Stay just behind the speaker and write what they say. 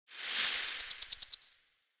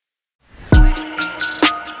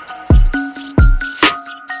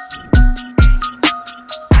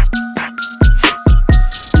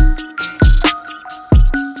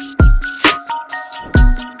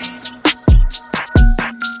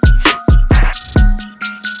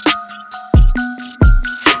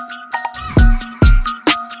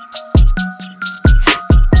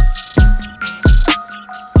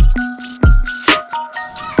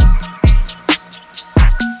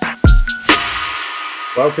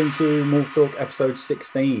Welcome to Morph Talk episode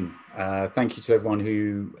 16. Thank you to everyone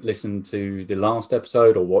who listened to the last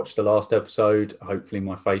episode or watched the last episode. Hopefully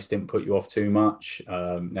my face didn't put you off too much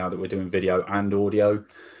now that we're doing video and audio.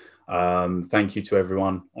 Thank you to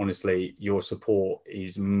everyone. Honestly, your support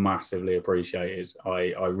is massively appreciated.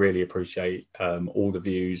 I really appreciate all the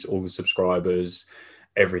views, all the subscribers,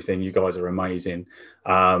 everything. You guys are amazing.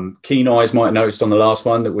 Keen eyes might have noticed on the last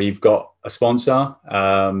one that we've got a sponsor.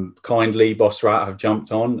 Kindly Boss Rat have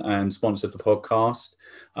jumped on and sponsored the podcast.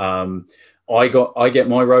 I get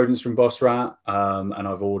my rodents from Boss Rat, and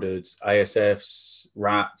I've ordered ASFs,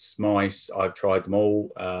 rats, mice. I've tried them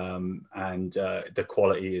all, and the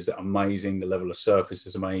quality is amazing. The level of surface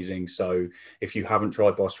is amazing. So if you haven't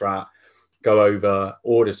tried Boss Rat, go over,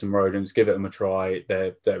 order some rodents, give them a try.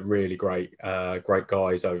 They're really great, great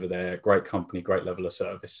guys over there, great company, great level of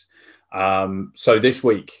service. So this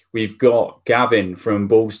week we've got Gavin from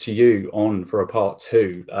Balls to You on for a part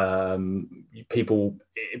two. People,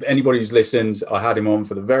 anybody who's listened, I had him on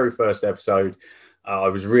for the very first episode. I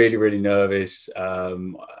was really nervous,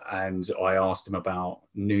 and I asked him about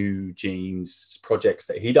new genes projects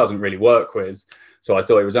that he doesn't really work with. So I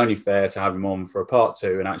thought it was only fair to have him on for a part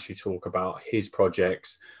two and actually talk about his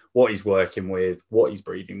projects, what he's working with, what he's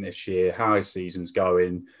breeding this year, how his season's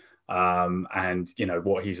going, and you know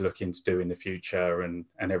what he's looking to do in the future and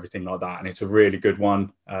everything like that. And it's a really good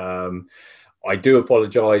one. I do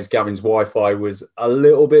apologize. Gavin's Wi-Fi was a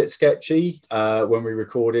little bit sketchy when we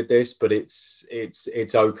recorded this, but it's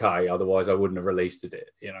okay. Otherwise, I wouldn't have released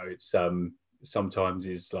it. You know, it's sometimes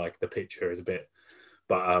is like the picture is a bit,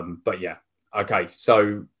 but yeah. Okay,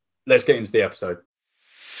 so let's get into the episode.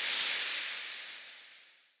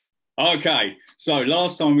 Okay, so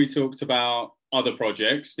last time we talked about other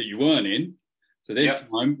projects that you weren't in. So this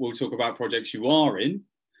time we'll talk about projects you are in.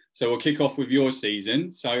 So we'll kick off with your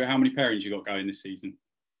season. So how many pairings you got going this season?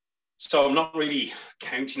 So I'm not really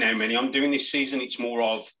counting how many I'm doing this season. It's more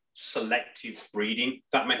of selective breeding,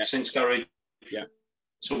 if that makes sense, Gary. Yeah.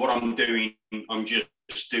 So what I'm doing, I'm just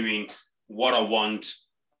doing what I want,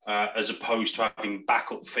 as opposed to having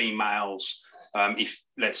backup females. If,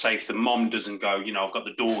 let's say, if the mom doesn't go, you know, I've got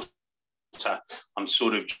the daughter, I'm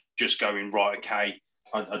sort of just going, right, okay,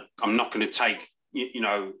 I'm not going to take, you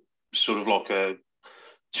know, sort of like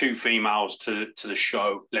two females to the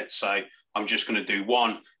show, let's say. I'm just going to do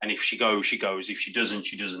one, and if she goes, she goes. If she doesn't,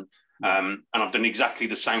 she doesn't. And I've done exactly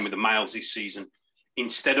the same with the males this season.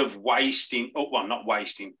 Instead of wasting, not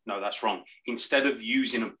wasting, no, that's wrong. Instead of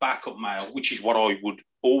using a backup male, which is what I would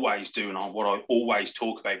always do and what I always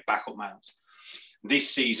talk about, backup males. This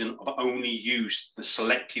season, I've only used the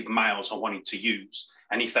selective males I wanted to use.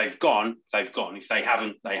 And if they've gone, they've gone. If they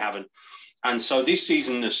haven't, they haven't. And so this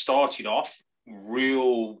season has started off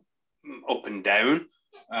real up and down.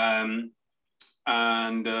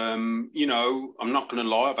 You know, I'm not going to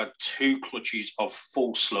lie, I've had 2 clutches of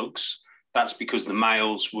full slugs. That's because the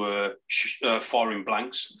males were firing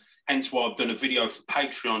blanks. Hence why I've done a video for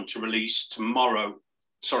Patreon to release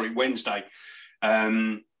Wednesday,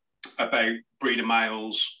 about breeder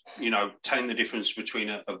males, you know, telling the difference between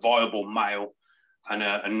a viable male and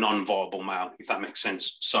a non-viable male, if that makes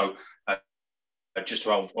sense. So just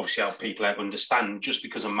to obviously help people out understand, just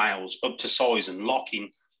because a male's up to size and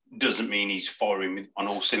locking doesn't mean he's firing on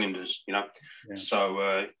all cylinders, you know. Yeah.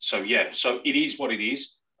 So it is what it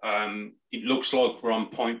is. It looks like we're on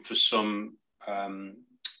point for some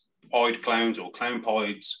pied clowns or clown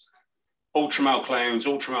pieds, ultramale clowns,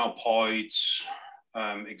 ultramale pieds,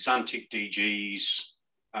 exantic DGs,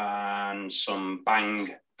 and some bang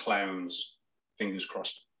clowns. Fingers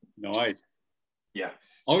crossed. Nice. Yeah.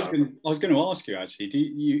 I was going to ask you actually. Do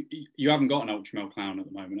you haven't got an ultramale clown at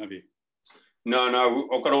the moment, have you? No.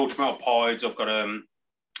 I've got ultramale pieds. I've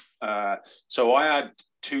got so I had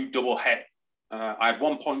 2 double het. I had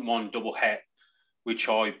 1.1 double het, which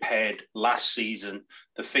I paired last season.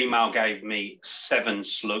 The female gave me 7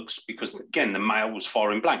 slugs because, again, the male was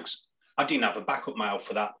firing blanks. I didn't have a backup male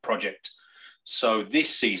for that project. So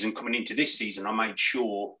this season, coming into this season, I made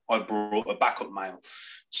sure I brought a backup male.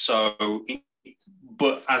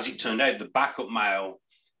 But as it turned out, the backup male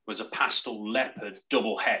was a pastel leopard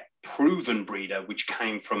double het proven breeder, which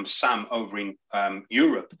came from Sam over in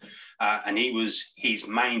Europe. And he was his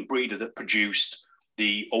main breeder that produced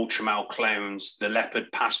the ultramale clowns, the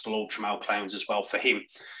leopard pastel ultramale clowns as well for him.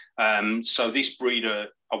 So this breeder,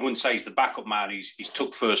 I wouldn't say he's the backup male, he's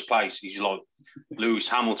took first place. He's like Lewis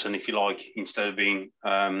Hamilton, if you like, instead of being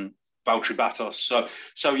Valtteri Bottas.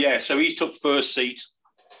 So he's took first seat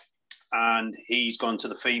and he's gone to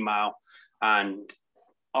the female, and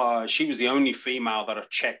she was the only female that I've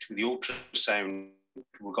checked with the ultrasound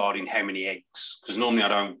regarding how many eggs because normally I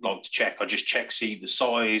don't like to check. I just check, see the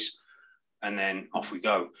size, and then off we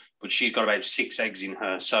go. But she's got about 6 eggs in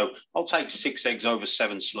her. So I'll take 6 eggs over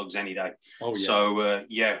 7 slugs any day. Oh,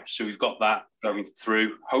 yeah. So, so we've got that going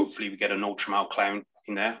through. Hopefully we get an ultra male clown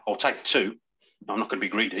in there. I'll take 2. I'm not going to be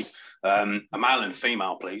greedy. A male and a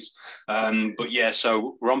female, please. But yeah,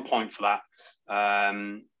 so we're on point for that.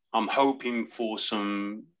 I'm hoping for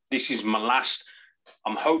some, this is my last,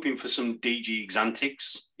 I'm hoping for some DG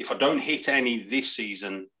Exantics. If I don't hit any this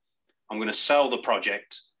season, I'm going to sell the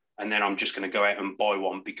project and then I'm just going to go out and buy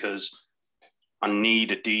one because I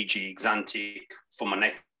need a DG Exantic for my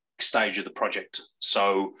next stage of the project.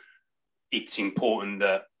 So it's important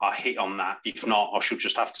that I hit on that. If not, I should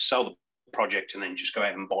just have to sell the project and then just go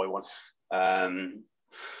out and buy one.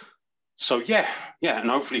 So yeah,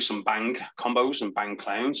 and hopefully some bang combos and bang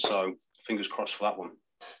clowns. So fingers crossed for that one.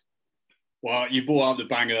 Well, you brought up the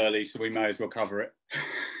bang early, so we may as well cover it.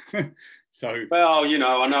 So, well, you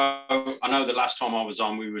know, I know. The last time I was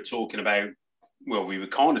on, we were talking about. Well, we were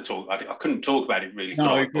kind of talking. I couldn't talk about it really.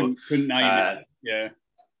 No, couldn't name it. Yeah.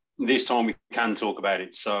 This time we can talk about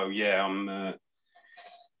it. So yeah,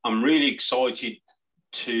 I'm really excited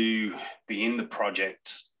to be in the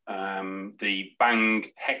project. The bang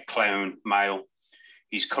het clown male,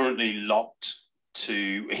 he's currently locked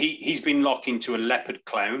to, he's been locked into a leopard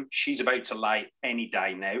clown. She's about to lay any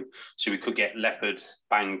day now, so we could get leopard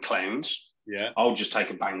bang clowns. Yeah, I'll just take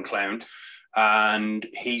a bang clown. And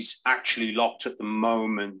he's actually locked at the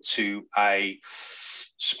moment to a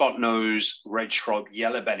spot nose red stripe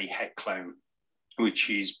yellow belly het clown, which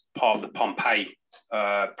is part of the Pompeii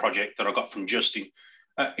project that I got from Justin.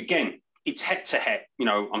 Again, it's head to head. You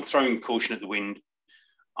know, I'm throwing caution at the wind.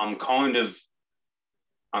 I'm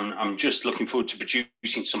just looking forward to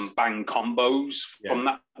producing some bang combos from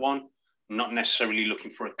that one. I'm not necessarily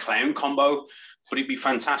looking for a clown combo, but it'd be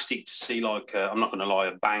fantastic to see, like, I'm not going to lie,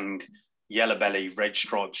 a bang yellow belly, red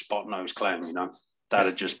stripe, spot nose clown, you know.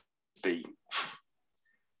 That'd just be...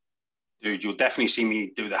 Dude, you'll definitely see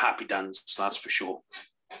me do the happy dance, that's for sure.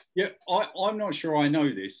 Yeah, I'm not sure I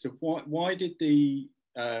know this. So why did the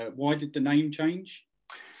name change?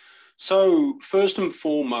 So first and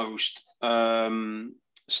foremost,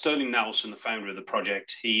 Sterling Nelson, the founder of the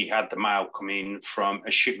project, he had the male come in from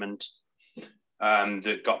a shipment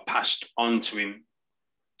that got passed on to him,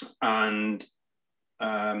 and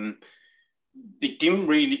it didn't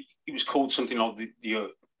really. It was called something like the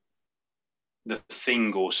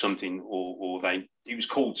thing or something, or they. It was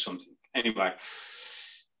called something anyway,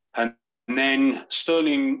 and then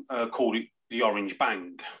Sterling called it the Orange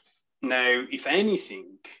Bang. Now, if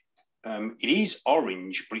anything, it is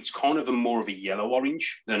orange, but it's kind of more of a yellow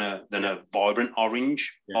orange than a vibrant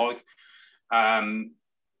orange. Yeah. Like,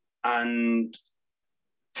 and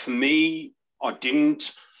for me, I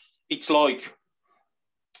didn't. It's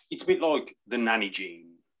a bit like the nanny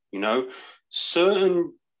gene, you know.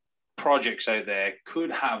 Certain projects out there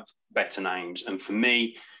could have better names, and for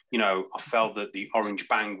me, you know, I felt that the Orange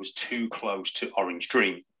Bang was too close to Orange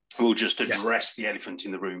Dream. We'll just address the elephant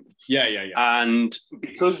in the room. Yeah. And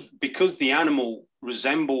because the animal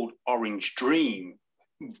resembled Orange Dream,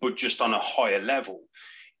 but just on a higher level,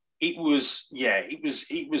 it was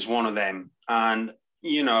one of them. And,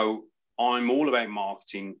 you know, I'm all about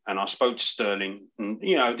marketing, and I spoke to Sterling, and,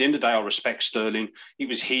 you know, at the end of the day, I respect Sterling. It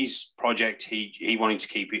was his project. He wanted to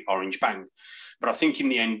keep it Orange Bang. But I think in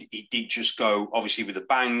the end, he did just go, obviously, with a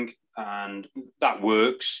bang, and that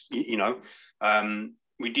works, you know.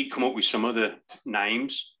 We did come up with some other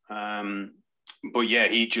names, but yeah,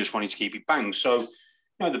 he just wanted to keep it bang. So, you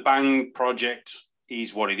know, the bang project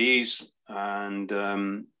is what it is, and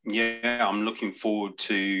I'm looking forward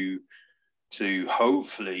to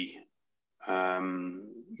hopefully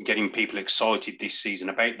getting people excited this season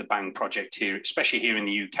about the bang project here, especially here in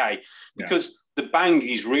the UK, because the bang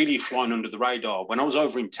is really flying under the radar. When I was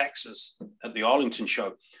over in Texas at the Arlington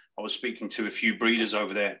show, I was speaking to a few breeders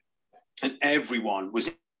over there, and everyone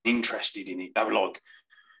was interested in it. They were like,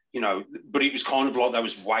 you know, but it was kind of like they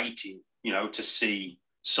was waiting, you know, to see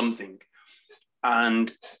something.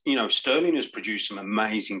 And, you know, Sterling has produced some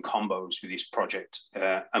amazing combos with this project.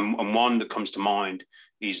 And one that comes to mind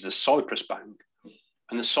is the Cypress Bang.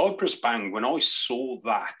 And the Cypress Bang, when I saw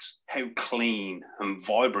that, how clean and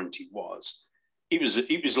vibrant it was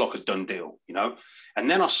like a done deal, you know. And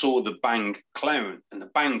then I saw the Bang Clown, and the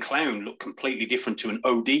Bang Clown looked completely different to an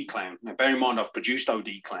OD clown. Now, bear in mind, I've produced OD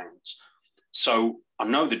clowns, so I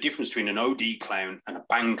know the difference between an OD clown and a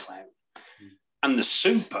Bang clown. And the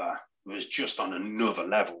super was just on another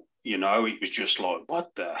level, you know. It was just like,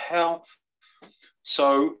 what the hell?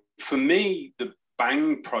 So for me, the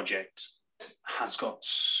Bang project has got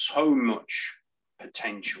so much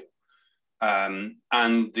potential. And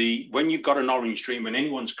when you've got an orange dream, when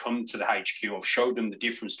anyone's come to the HQ, I've showed them the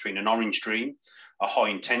difference between an orange dream, a high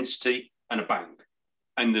intensity, and a bang.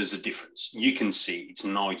 And there's a difference. You can see it's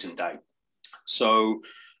night and day. So,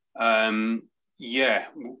 yeah,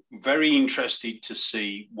 very interested to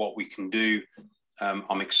see what we can do.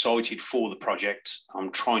 I'm excited for the project.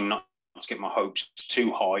 I'm trying not to get my hopes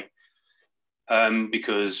too high,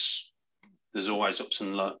 because there's always ups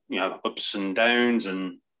and downs,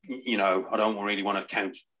 and I don't really want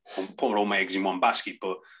to put all my eggs in one basket.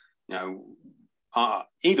 But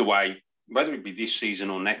either way, whether it be this season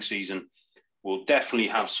or next season, we'll definitely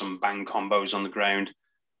have some bang combos on the ground,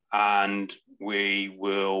 and we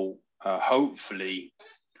will hopefully.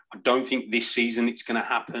 I don't think this season it's going to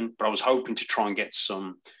happen, but I was hoping to try and get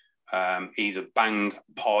some either bang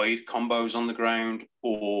pied combos on the ground,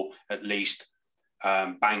 or at least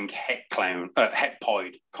bang het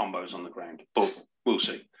pied combos on the ground. But we'll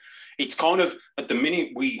see. It's kind of, at the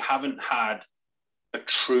minute, we haven't had a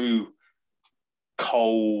true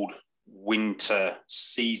cold winter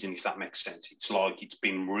season, if that makes sense. It's like it's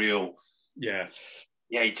been real. Yeah,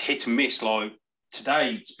 it's hit and miss. Like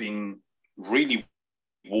today, it's been really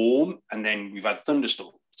warm, and then we've had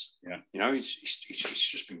thunderstorms.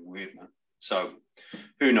 It's just been weird, man. So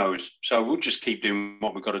who knows? So we'll just keep doing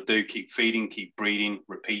what we've got to do, keep feeding, keep breeding,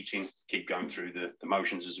 repeating, keep going through the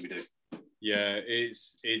motions as we do. Yeah,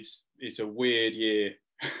 it's a weird year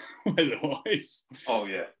weather-wise. Oh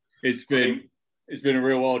yeah, it's been a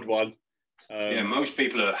real odd one. Most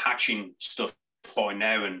people are hatching stuff by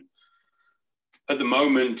now, and at the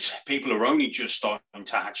moment, people are only just starting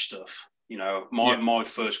to hatch stuff. My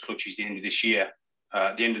first clutch is the end of this year,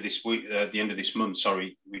 the end of this week, the end of this month,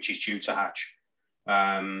 sorry, which is due to hatch.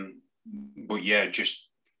 But yeah,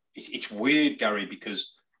 it's weird, Gary,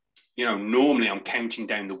 because normally I'm counting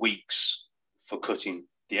down the weeks for cutting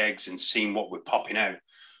the eggs and seeing what we're popping out.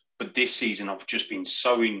 But this season, I've just been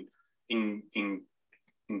so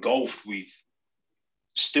engulfed with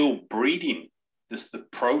still breeding. The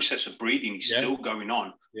process of breeding is still going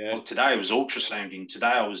on. Yeah. Well, today I was ultrasounding.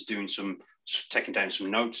 Today I was taking down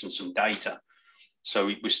some notes and some data. So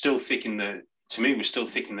we're still thick in the midst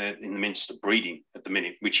of breeding at the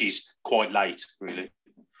minute, which is quite late, really.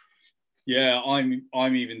 Yeah,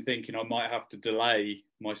 I'm even thinking I might have to delay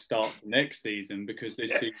my start for next season, because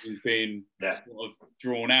this season's been sort of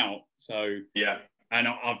drawn out. So yeah, and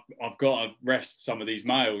I've got to rest some of these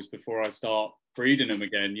males before I start breeding them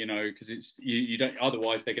again, because it's you don't,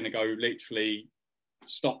 otherwise they're going to go literally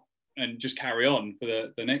stop and just carry on for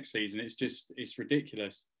the next season. It's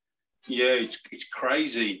ridiculous. Yeah, it's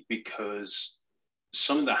crazy, because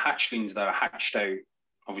some of the hatchlings that are hatched out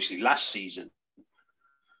obviously last season,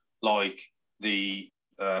 like the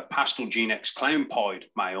Pastel Gene X Clown Pied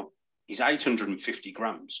male, is 850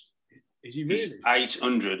 grams. Is he really? He's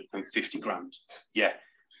 850 grams. Yeah.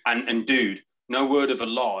 And dude, no word of a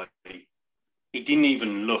lie, he didn't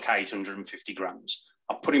even look 850 grams.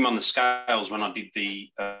 I put him on the scales when I did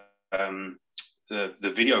the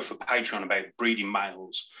video for Patreon about breeding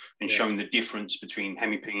males and showing the difference between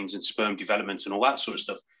hemipenes and sperm development and all that sort of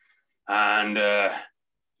stuff. And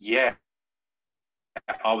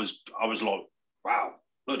I was like, wow,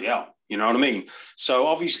 bloody hell, you know what I mean? So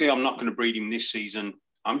obviously I'm not going to breed him this season.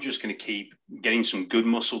 I'm just going to keep getting some good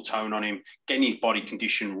muscle tone on him, getting his body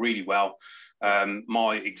condition really well.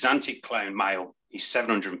 My Exantic Clown male is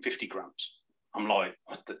 750 grams. I'm like,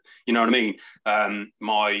 what the, you know what I mean?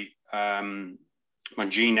 My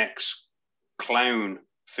Gene X Clown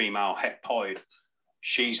female het pied,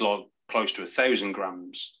 she's like close to 1,000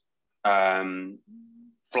 grams.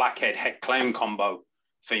 Blackhead het clown combo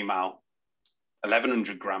female,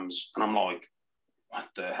 1,100 grams. And I'm like, what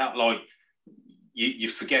the hell? Like, you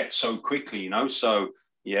forget so quickly, So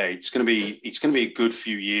yeah, it's gonna be a good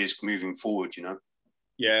few years moving forward,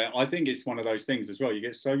 Yeah, I think it's one of those things as well. You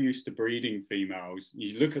get so used to breeding females,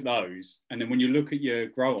 you look at those, and then when you look at your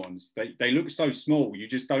grow-ons, they look so small, you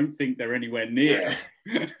just don't think they're anywhere near.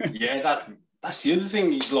 Yeah, that's the other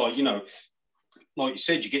thing is, like, like you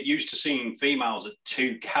said, you get used to seeing females at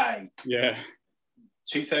 2K. Yeah.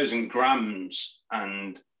 2,000 grams,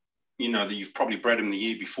 and that you've probably bred them the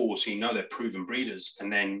year before, so they're proven breeders,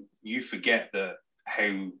 and then you forget that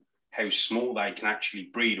how small they can actually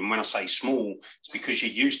breed. And when I say small, it's because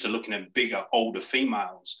you're used to looking at bigger, older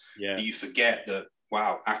females. Yeah. That you forget that,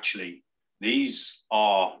 wow, actually these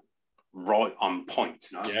are right on point.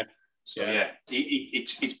 Yeah. So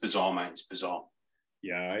it's bizarre, mate. It's bizarre.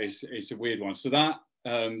 Yeah, it's a weird one. So that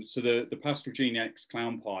the Pastoral Gene X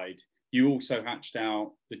Clown Pied, you also hatched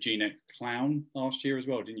out the Gene X Clown last year as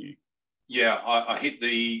well, didn't you? Yeah, I hit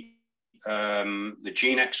the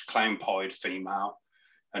Gene X clown pied female,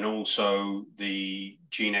 and also the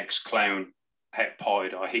Gene X clown het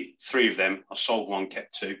pied. I hit 3 of them. I sold 1,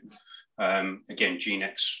 kept 2. Again, Gene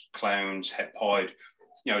X clowns, het pied.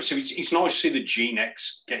 You know, so it's nice to see the Gene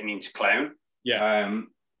X getting into clown. Yeah.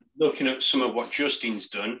 Looking at some of what Justin's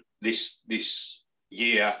done this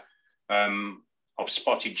year, I've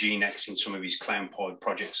spotted Gene X in some of his clown pied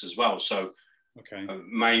projects as well. So, okay.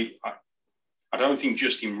 I don't think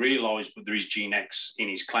Justin realised, but there is Gene X in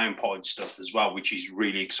his clown pied stuff as well, which is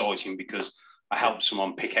really exciting because I helped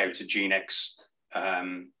someone pick out a Gene X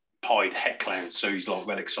pied het clown. So he's like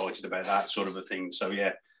well excited about that sort of a thing. So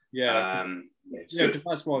yeah. Yeah.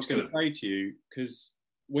 That's what I was going to say to you, because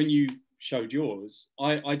when you showed yours,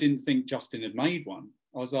 I didn't think Justin had made one.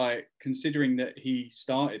 I was like, considering that he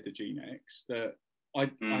started the Gene X, that I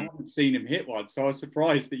haven't seen him hit one. So I was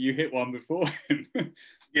surprised that you hit one before him.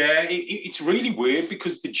 Yeah, it's really weird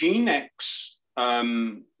because the Gene X,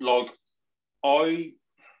 like I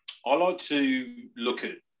like to look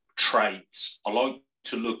at traits. I like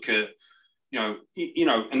to look at, you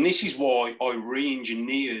know, and this is why I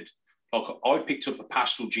re-engineered. Like I picked up a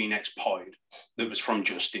pastel Gene X pied that was from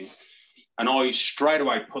Justin, and I straight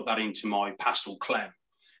away put that into my pastel clown.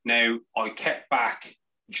 Now I kept back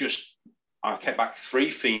 3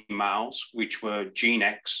 females, which were Gene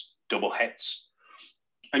X double hets.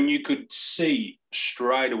 And you could see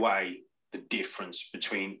straight away the difference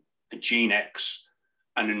between a Gene X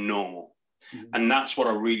and a normal. Mm-hmm. And that's what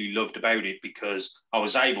I really loved about it, because I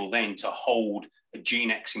was able then to hold a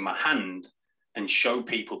Gene X in my hand and show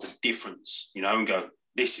people the difference, you know, and go,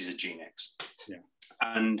 this is a Gene X. Yeah.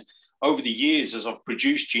 And over the years, as I've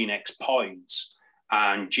produced Gene X pieds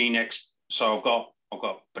and Gene X, so I've got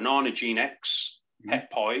banana Gene X, het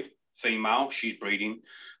pied, female, she's breeding.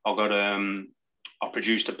 I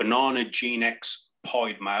produced a banana Gene X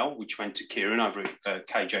pied male, which went to Kieran over at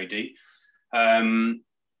KJD. And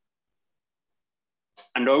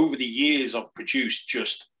over the years, I've produced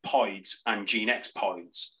just pieds and Gene X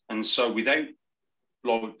pieds. And so without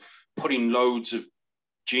like putting loads of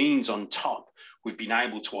genes on top, we've been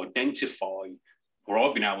able to identify, or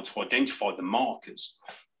I've been able to identify the markers.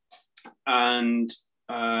 And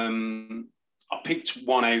I picked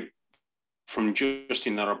one out from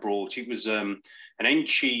Justin that I brought. It was an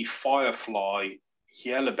Enchi Firefly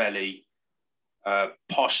Yellow Belly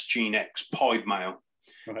Post Gene X pied male,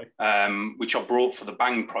 right. Which I brought for the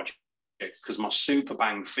Bang project because my Super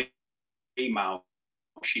Bang female,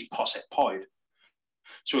 she's posset pied.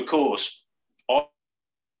 So of course, I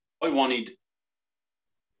wanted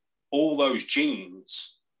all those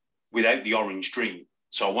genes without the orange dream.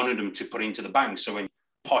 So I wanted them to put into the Bang. So when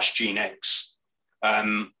Posh Gene X,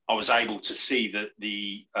 I was able to see that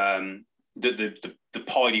the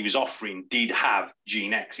pied he was offering did have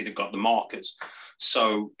Gene X. It had got the markers.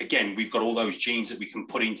 So again, we've got all those genes that we can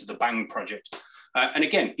put into the Bang project. And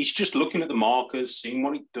again, it's just looking at the markers, seeing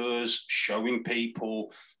what it does, showing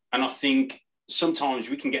people. And I think sometimes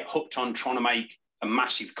we can get hooked on trying to make a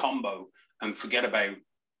massive combo and forget about.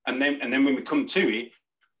 And then when we come to it,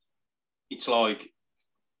 it's like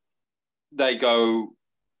they go,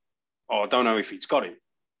 oh, I don't know if it's got it.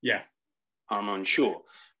 Yeah. I'm unsure.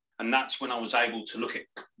 And that's when I was able to look at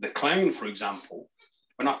the clown, for example.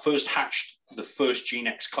 When I first hatched the first Gene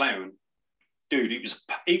X clown, dude,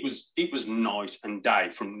 it was night and day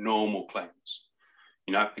from normal clowns.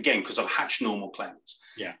 You know, again, because I've hatched normal clowns.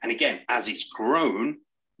 Yeah. And again, as it's grown,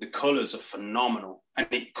 the colours are phenomenal. And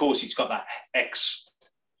of course, it's got that X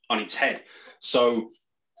on its head. So,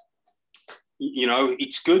 you know,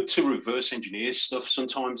 it's good to reverse engineer stuff.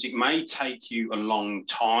 Sometimes it may take you a long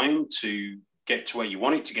time to get to where you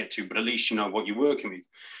want it to get to, but at least you know what you're working with.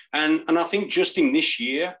 And I think Justin this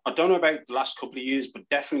year, I don't know about the last couple of years, but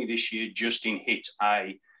definitely this year, Justin hit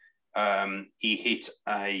a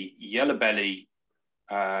yellow belly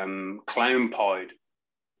clown pied.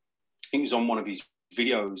 I think it was on one of his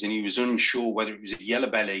videos, and he was unsure whether it was a yellow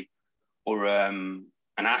belly or an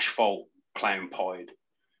asphalt clown pied.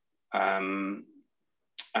 And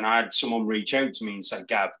I had someone reach out to me and say,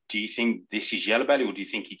 Gav, do you think this is yellow belly or do you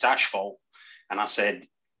think it's asphalt? And I said,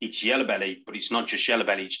 it's yellow belly, but it's not just yellow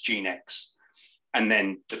belly, it's Gene X. And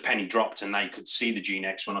then the penny dropped and they could see the Gene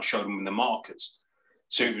X when I showed them the markers.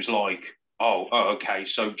 So it was like, oh, okay.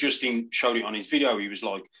 So Justin showed it on his video. He was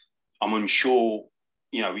like, I'm unsure,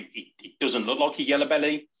 you know, it doesn't look like a yellow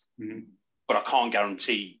belly, but I can't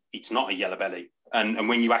guarantee it's not a yellow belly. And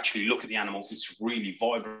when you actually look at the animal, it's really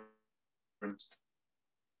vibrant.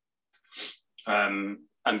 And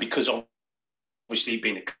because obviously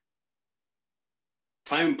being a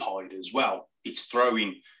clown pied as well, it's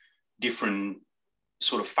throwing different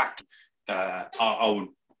sort of factors. I would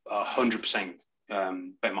 100%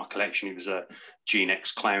 bet my collection it was a Gene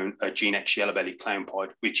X Yellow Belly Clown Pied,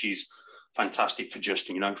 which is fantastic for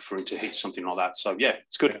Justin, you know, for him to hit something like that. So yeah,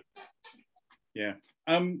 it's good. Yeah.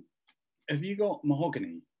 Have you got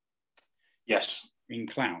mahogany? Yes. In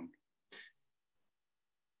clown?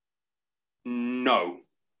 No.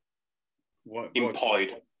 In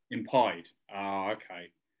pied. In pied. Oh,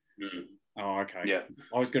 okay. Mm. Oh, okay. Yeah.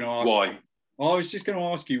 I was going to ask. Why? I was just going to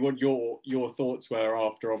ask you what your thoughts were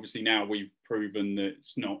after. Obviously, now we've proven that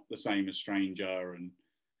it's not the same as Stranger. And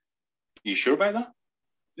you sure about that?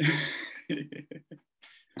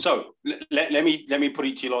 So let me put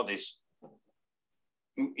it to you like this.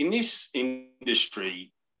 In this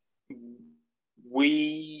industry,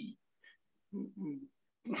 we,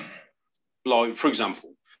 like, for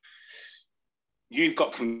example, you've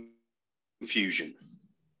got confusion.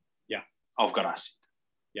 Yeah. I've got acid.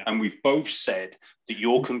 Yeah. And we've both said that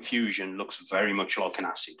your confusion looks very much like an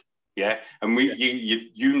acid. Yeah. And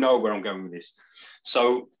you know where I'm going with this.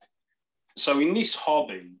 So in this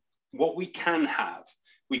hobby, what we can have,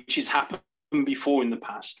 which has happened before in the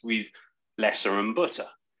past with lesser and butter,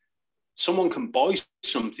 someone can buy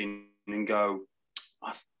something and go,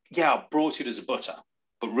 yeah, I brought it as a butter,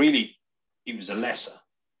 but really it was a lesser.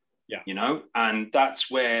 Yeah. You know, and that's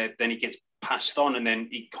where then it gets passed on and then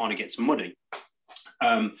it kind of gets muddy.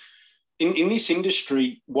 In this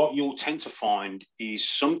industry, what you'll tend to find is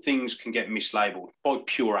some things can get mislabeled by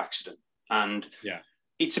pure accident. And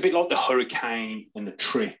it's a bit like the Hurricane and the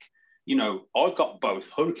Trick. You know, I've got both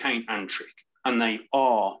Hurricane and Trick, and they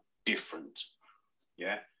are different.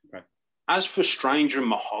 Yeah. Okay. As for Stranger and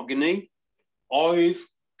Mahogany, I've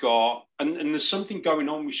got, and there's something going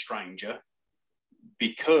on with Stranger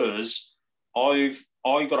because I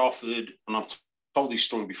got offered, and I've told this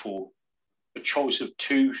story before, a choice of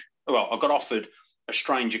two. Well, I got offered a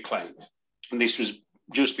Stranger Clown, and this was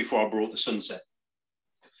just before I brought the Sunset.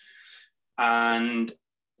 And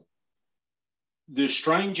the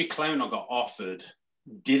Stranger Clown I got offered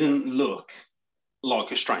didn't look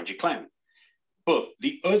like a Stranger Clown. But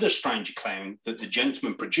the other Stranger Clown that the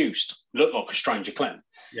gentleman produced looked like a Stranger Clown.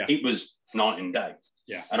 Yeah. It was night and day.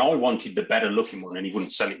 Yeah. And I wanted the better looking one, and he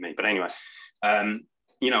wouldn't sell it me. But anyway,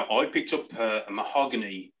 you know, I picked up a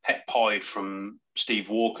mahogany pet pied from Steve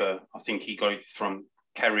Walker. I think he got it from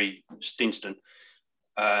Kerry Stinston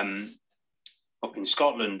up in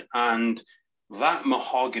Scotland. And that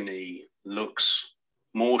mahogany looks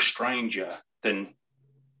more stranger than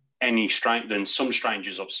some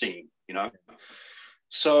strangers I've seen, you know.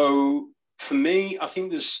 So for me, I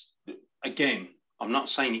think there's, again, I'm not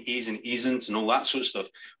saying it is and isn't and all that sort of stuff,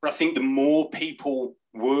 but I think the more people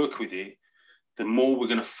work with it, the more we're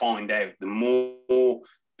going to find out, the more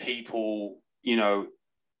people, you know,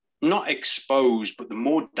 not exposed, but the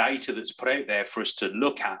more data that's put out there for us to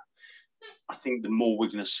look at, I think the more we're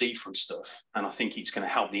going to see from stuff. And I think it's going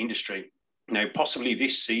to help the industry. Now, possibly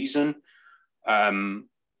this season,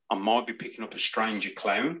 I might be picking up a Stranger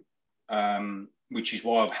Clown, which is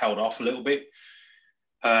why I've held off a little bit,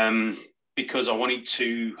 because I wanted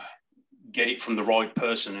to get it from the right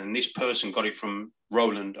person. And this person got it from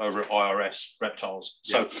Roland over at IRS Reptiles.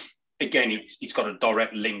 Yeah. So again, it's got a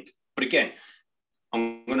direct link. But again,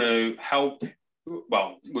 I'm going to help.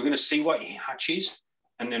 Well, we're going to see what he hatches,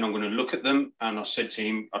 and then I'm going to look at them. And I said to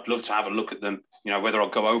him, I'd love to have a look at them, you know, whether I'll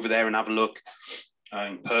go over there and have a look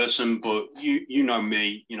in person. But you know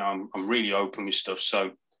me, you know, I'm really open with stuff.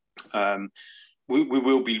 So we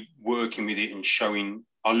will be working with it and showing.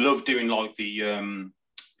 I love doing like the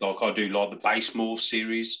like I do like the base morph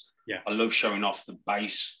series. Yeah, I love showing off the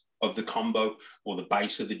base of the combo or the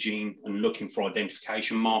base of the gene and looking for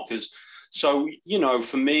identification markers. So, you know,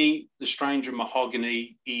 for me, the Stranger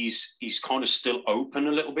Mahogany is kind of still open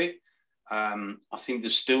a little bit. I think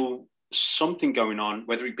there's still something going on,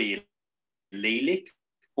 whether it be Lilac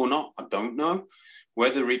or not, I don't know.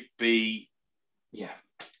 Whether it be, yeah,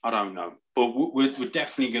 I don't know. But we're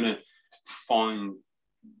definitely going to find,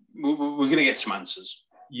 we're going to get some answers.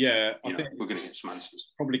 Yeah, I think we're going to get some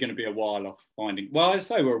answers. Probably going to be a while off finding. Well, I'd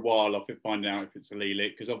say we're a while off at finding out if it's a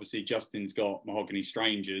Lilac, because obviously Justin's got Mahogany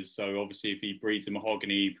Strangers. So obviously, if he breeds a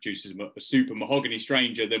mahogany, produces a super Mahogany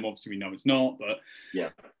Stranger, then obviously we know it's not. But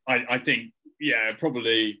yeah, I think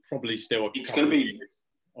probably still. It's going to be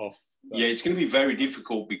off. But. Yeah, it's going to be very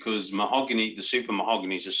difficult because mahogany, the super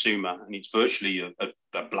mahogany, is a suma, and it's virtually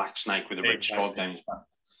a black snake with a red stripe down his back.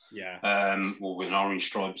 Yeah. Or with an orange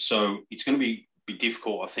stripe. So it's going to be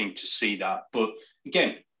difficult, I think, to see that. But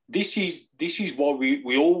again, this is why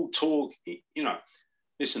we all talk. You know,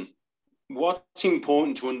 listen. What's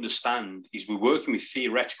important to understand is we're working with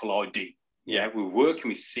theoretical ID. Yeah, we're working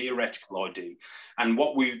with theoretical ID. And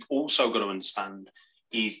what we've also got to understand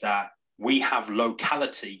is that we have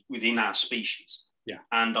locality within our species. Yeah.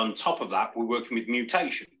 And on top of that, we're working with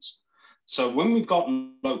mutations. So when we've got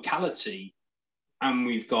locality and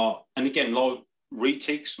we've got, and again, like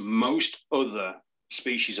retics, most other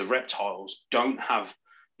species of reptiles don't have,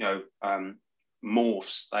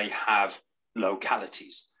 morphs, they have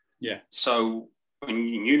localities. Yeah. So, and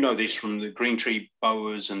you know this from the green tree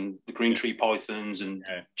boas and the green tree pythons and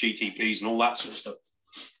GTPs and all that sort of stuff.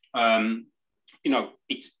 And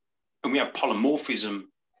we have polymorphism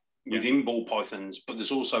within ball pythons, but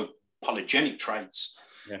there's also polygenic traits.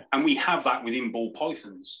 Yeah. And we have that within ball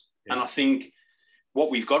pythons. Yeah. And I think what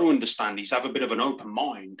we've got to understand is have a bit of an open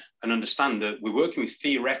mind and understand that we're working with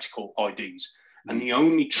theoretical IDs. And the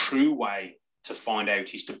only true way to find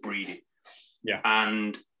out is to breed it. Yeah.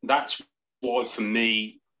 And that's why, for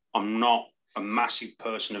me, I'm not a massive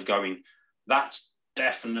person of going, that's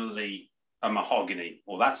definitely a mahogany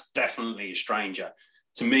or that's definitely a stranger.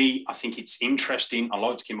 To me, I think it's interesting. I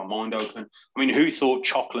like to keep my mind open. I mean, who thought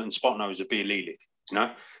chocolate and spot nose would be a lilac?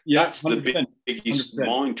 Yeah, that's 100%. The biggest 100%.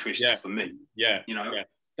 Mind twister for me. Yeah,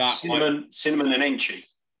 That cinnamon and enchi.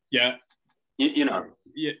 Yeah,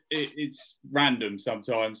 Yeah, it's random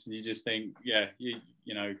sometimes, and you just think,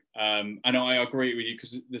 and I agree with you,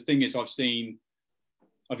 because the thing is, I've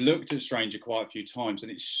looked at stranger quite a few times,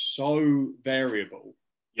 and it's so variable.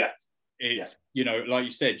 Yeah. It's like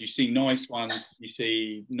you said, you see nice ones, you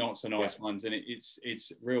see not so nice ones, and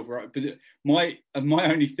it's real variety. But my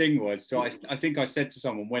only thing was, so I think I said to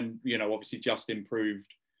someone when obviously just improved,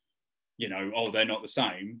 they're not the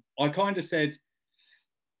same. I kind of said,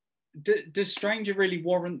 does stranger really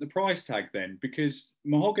warrant the price tag then? Because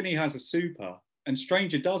mahogany has a super and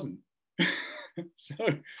stranger doesn't. So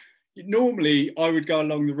normally I would go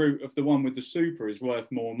along the route of the one with the super is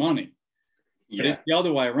worth more money. But it's the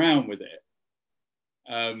other way around with it.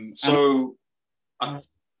 I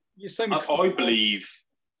believe,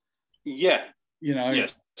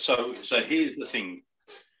 So here's the thing.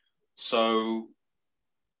 So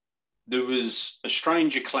there was a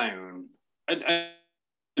stranger clown, and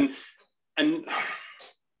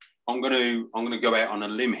I'm gonna go out on a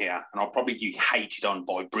limb here, and I'll probably get hated on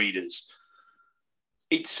by breeders.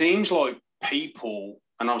 It seems like people.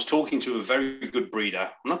 And I was talking to a very good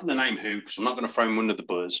breeder. I'm not going to name who because I'm not going to throw him under the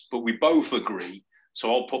bus, but we both agree.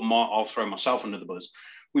 So I'll throw myself under the bus.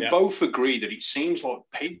 We both agree that it seems like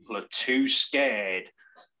people are too scared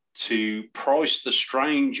to price the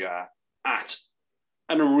stranger at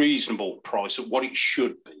a reasonable price at what it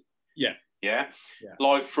should be. Yeah.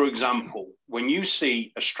 Like, for example, when you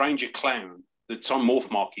see a stranger clown that's on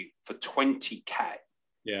Morph Market for 20K.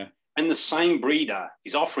 Yeah. And the same breeder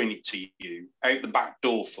is offering it to you out the back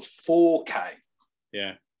door for 4K.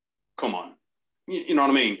 Yeah. Come on. You know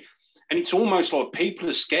what I mean? And it's almost like people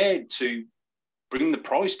are scared to bring the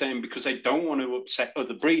price down because they don't want to upset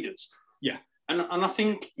other breeders. Yeah. And I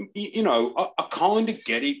think, I kind of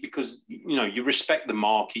get it because, you respect the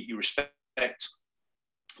market, you respect that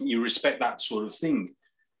sort of thing.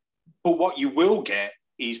 But what you will get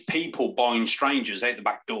is people buying strangers out the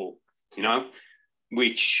back door,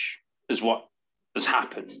 which is what has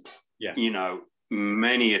happened. Yeah.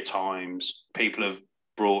 Many a times people have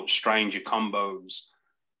brought stranger combos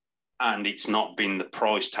and it's not been the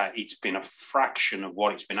price tag. It's been a fraction of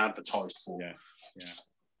what it's been advertised for. Yeah.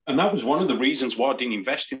 And that was one of the reasons why I didn't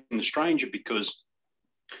invest in the stranger because,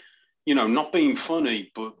 not being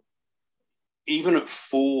funny, but even at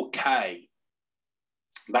 4K,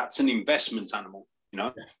 that's an investment animal,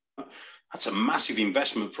 That's a massive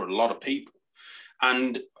investment for a lot of people.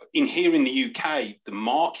 And here in the UK, the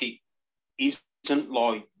market isn't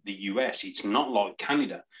like the US. It's not like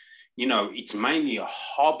Canada. It's mainly a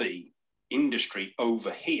hobby industry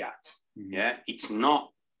over here. Mm-hmm. Yeah. It's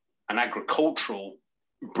not an agricultural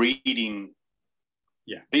breeding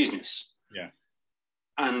business. Yeah.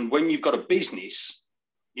 And when you've got a business,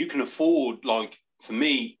 you can afford, like for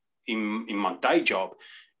me in my day job,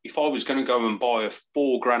 if I was going to go and buy a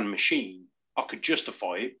 $4,000 machine, I could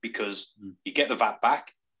justify it because you get the VAT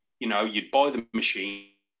back, you'd buy the machine,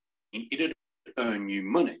 it'd earn you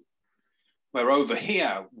money. Where over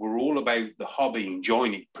here, we're all about the hobby,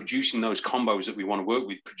 enjoying it, producing those combos that we want to work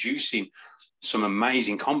with, producing some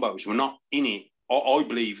amazing combos. We're not in it, I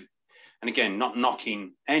believe, and again, not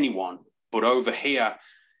knocking anyone, but over here,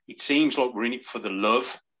 it seems like we're in it for the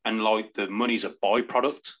love and like the money's a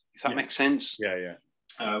byproduct, if that makes sense. Yeah.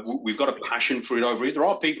 We've got a passion for it over here. There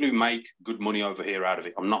are people who make good money over here out of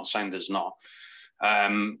it. I'm not saying there's not.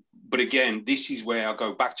 But again, this is where I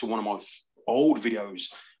go back to one of my old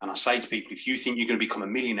videos And I say to people, if you think you're going to become a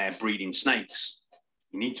millionaire breeding snakes,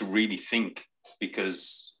 you need to really think,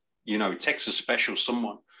 because, you know, it takes a special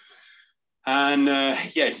someone. And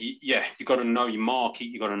you got to know your market.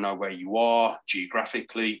 You got to know where you are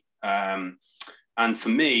geographically. And for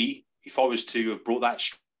me, if I was to have brought that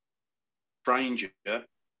stranger,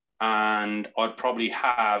 and I'd probably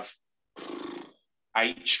have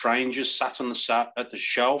 8 strangers sat on at the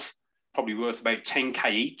shelf, probably worth about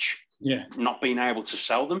 10K each. Yeah. Not being able to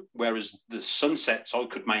sell them. Whereas the sunsets, I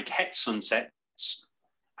could make het sunsets,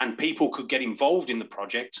 and people could get involved in the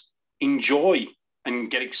project, enjoy and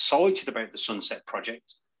get excited about the sunset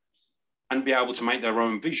project, and be able to make their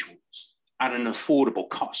own visuals at an affordable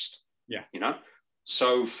cost. Yeah. You know?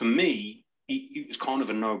 So for me, it was kind of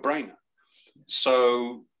a no-brainer.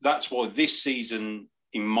 So that's why this season,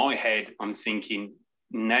 in my head, I'm thinking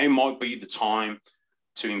now might be the time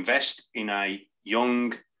to invest in a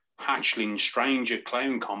young hatchling stranger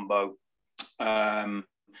clown combo, and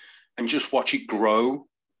just watch it grow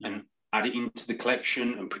and add it into the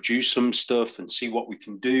collection and produce some stuff and see what we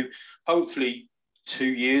can do. Hopefully 2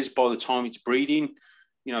 years, by the time it's breeding,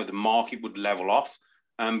 you know, the market would level off.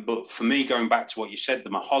 But for me, going back to what you said,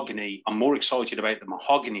 the mahogany, I'm more excited about the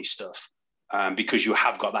mahogany stuff, because you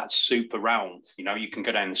have got that super realm. You know, you can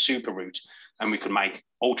go down the super route, and we could make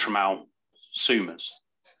ultramal sumas,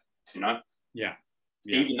 you know? Yeah.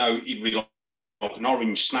 Even though it'd be like an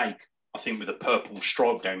orange snake, I think, with a purple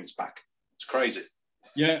stripe down its back. It's crazy.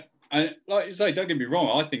 Yeah. And like you say, don't get me wrong,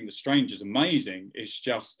 I think the Stranger's amazing. It's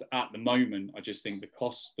just at the moment, I just think the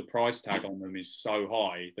price tag on them is so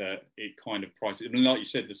high that it kind of prices. I mean, like you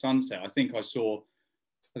said, the sunset. I think I saw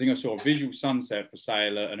a visual sunset for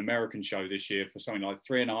sale at an American show this year for something like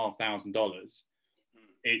 $3,500.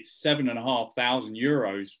 It's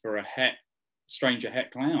 €7,500 for a stranger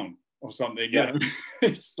het clown or something. Yeah. You know?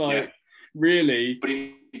 It's like really, but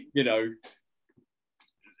you know.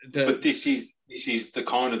 But this is the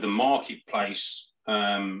kind of the marketplace.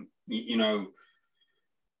 You know,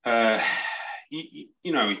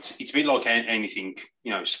 it's a bit like anything.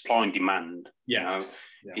 You know, supply and demand. Yeah. You know,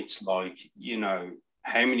 it's like, you know,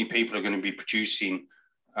 how many people are going to be producing,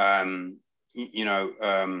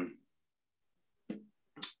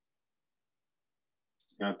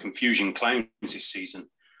 confusion clowns this season.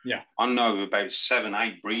 Yeah, I know about 7,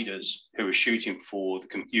 8 breeders who are shooting for the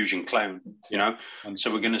confusion clown, you know.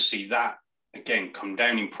 So we're going to see that again come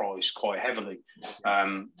down in price quite heavily.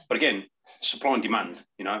 But again, supply and demand,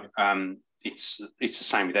 you know, it's the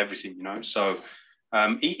same with everything, you know. So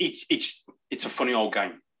it's a funny old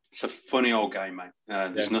game. It's a funny old game, mate.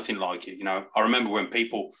 There's nothing like it, you know. I remember when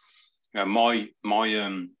people, my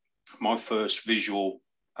first visual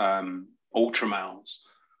ultramals.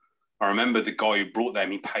 I remember the guy who brought them,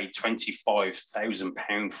 he paid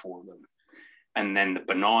 £25,000 for them. And then the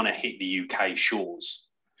banana hit the UK shores,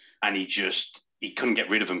 and he couldn't get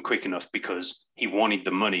rid of them quick enough because he wanted the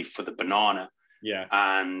money for the banana. Yeah.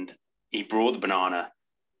 And he brought the banana.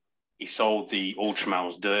 He sold the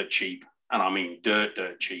ultramals dirt cheap. And I mean,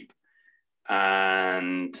 dirt cheap.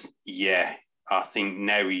 And yeah, I think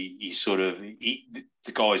now he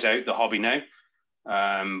the guy's out the hobby now.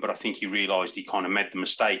 But I think he realised he kind of made the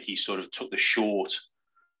mistake. He sort of took the short,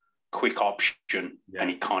 quick option, and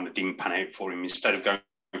he kind of didn't pan out for him instead of going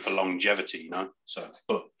for longevity, you know. So,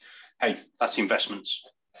 but hey, that's investments.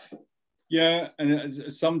 Yeah, and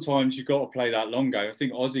sometimes you've got to play that long game. I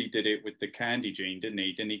think Ozzy did it with the candy gene, didn't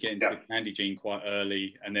he? Didn't he get into the candy gene quite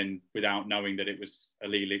early, and then without knowing that it was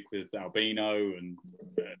allelic with albino and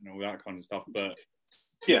all that kind of stuff? But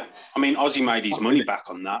yeah, I mean, Ozzy made his money back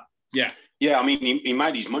on that. Yeah. Yeah, I mean, he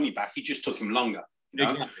made his money back. It just took him longer, you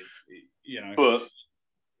know? Exactly. You know, but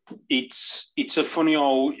it's a funny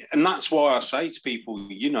old, and that's why I say to people,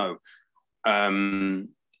 you know,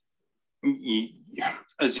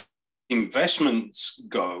 as investments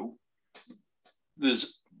go,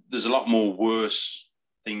 there's a lot more worse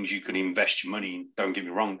things you can invest your money in. Don't get me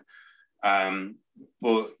wrong,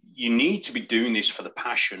 but you need to be doing this for the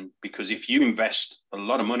passion, because if you invest a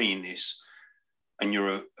lot of money in this, and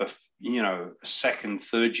you're a second,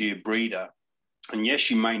 third year breeder, and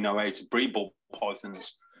yes, you may know how to breed ball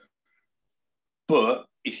pythons, but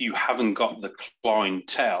if you haven't got the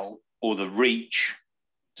clientele or the reach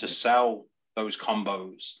to sell those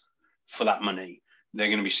combos for that money, they're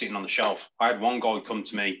going to be sitting on the shelf. I had one guy come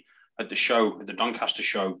to me at the Doncaster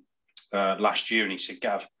show last year, and he said,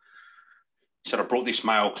 Gav, he said, I brought this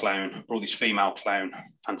male clown, brought this female clown,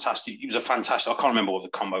 fantastic. It was a fantastic, I can't remember what the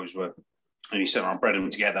combos were. And he said, I bred them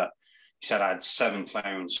together. He said, I had 7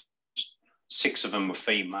 clowns. 6 of them were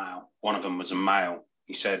female. 1 of them was a male.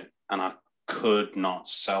 He said, and I could not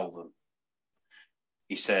sell them.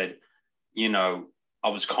 He said, you know, I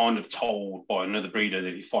was kind of told by another breeder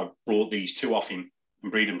that if I brought these two off him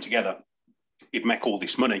and breed them together, he'd make all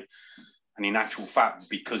this money. And in actual fact,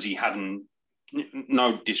 because he hadn't,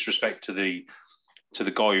 no disrespect to the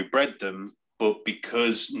guy who bred them, but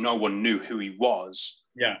because no one knew who he was,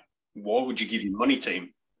 yeah, why would you give your money to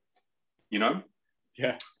him? You know?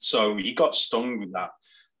 Yeah. So he got stung with that.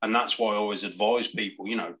 And that's why I always advise people,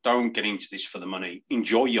 you know, don't get into this for the money.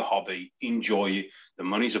 Enjoy your hobby. Enjoy the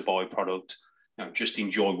money's a byproduct. You know, just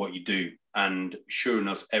enjoy what you do. And sure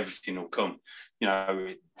enough, everything will come. You know,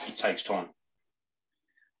 it takes time.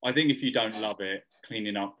 I think if you don't love it,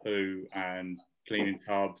 cleaning up poo and cleaning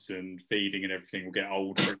tubs and feeding and everything will get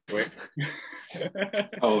old pretty quick.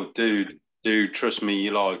 Oh, dude, trust me, you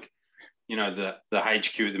like, you know, the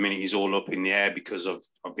HQ at the minute is all up in the air because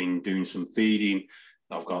I've been doing some feeding.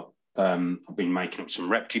 I've been making up some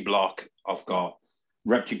ReptiBlock. I've got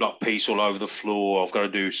ReptiBlock piece all over the floor. I've got to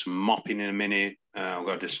do some mopping in a minute. I've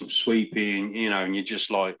got to do some sweeping, you know, and you're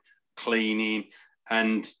just like cleaning.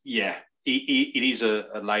 And yeah, it is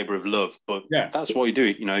a labour of love, but yeah, that's why you do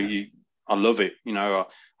it. You know, I love it. You know,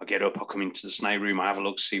 I get up, I come into the snake room, I have a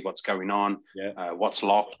look, see what's going on, what's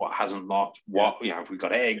locked, what hasn't locked, you know, if we've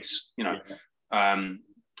got eggs, you know.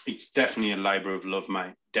 It's definitely a labour of love,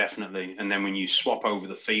 mate, definitely. And then when you swap over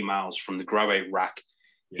the females from the grow out rack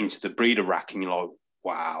into the breeder rack, and you're like,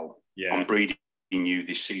 wow, I'm breeding you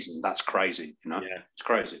this season. That's crazy, you know? Yeah. It's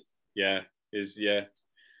crazy. Yeah,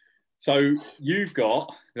 So you've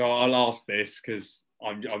got, I'll ask this because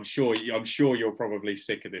I'm sure you're probably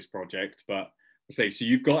sick of this project, but so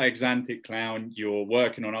you've got Exantic Clown, you're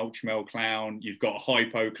working on Ultramel Clown, you've got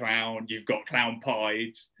Hypo Clown, you've got Clown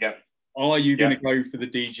Pieds. Yeah. Are you going to go for the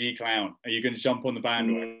DG Clown? Are you going to jump on the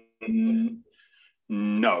bandwagon?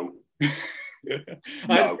 No. I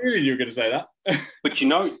had a feeling you were going to say that. But do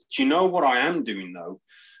you know what I am doing though?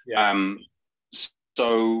 Yeah.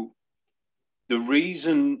 So the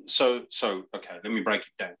reason, okay, let me break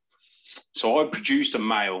it down. So I produced a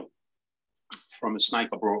male from a snake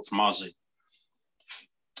I brought from Aussie.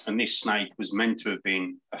 And this snake was meant to have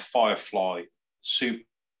been a Firefly, Super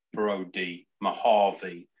OD,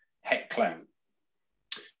 Mojave, Het Clown.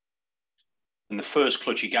 And the first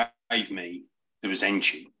clutch he gave me, there was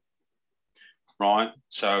Enchi. Right?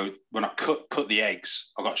 So when I cut the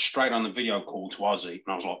eggs, I got straight on the video call to Aussie, and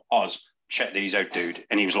I was like, Oz, check these out, dude.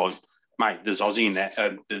 And he was like, mate, there's Aussie in there,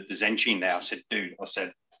 there's Enchi in there. I said, dude, I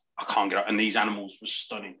can't get out. And these animals were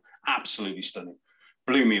stunning, absolutely stunning.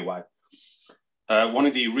 Blew me away. One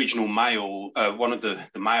of the original one of the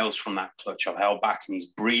males from that clutch I've held back, and he's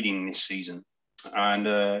breeding this season.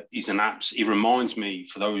 And he's he reminds me,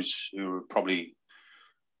 for those who are probably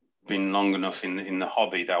been long enough in the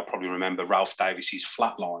hobby, they'll probably remember Ralph Davis's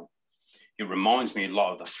Flatline. It reminds me a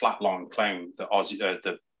lot of the Flatline clown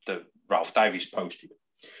that Ralph Davis posted.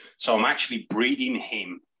 So I'm actually breeding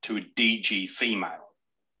him to a DG female.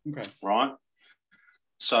 Okay. Right?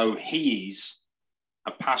 So he is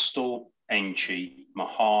a pastel Enchi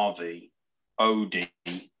Mojave OD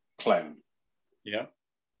clown. Yeah.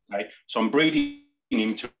 Okay. So I'm breeding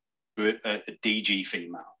him to a DG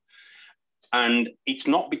female. And it's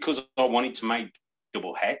not because I wanted to make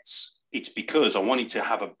double hets. It's because I wanted to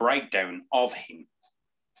have a breakdown of him.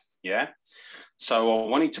 Yeah. So I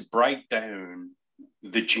wanted to break down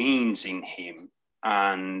the genes in him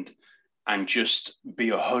and just be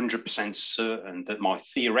 100% certain that my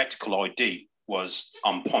theoretical ID was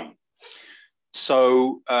on point.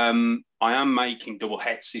 So I am making double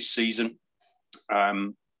hets this season.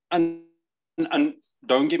 And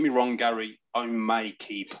don't get me wrong, Gary, I may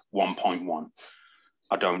keep 1.1.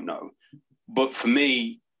 I don't know. But for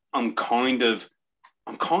me, I'm kind of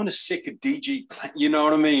sick of DG. You know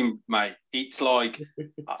what I mean, mate? It's like,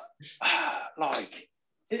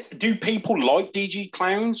 do people like DG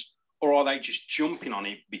clowns, or are they just jumping on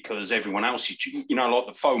it because everyone else is, you know, like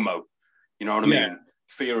the FOMO? You know what I mean?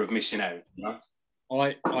 Fear of missing out. You know?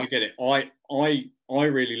 I get it. I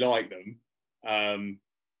really like them.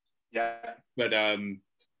 But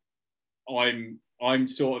I'm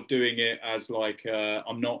sort of doing it as like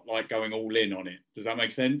I'm not like going all in on it. Does that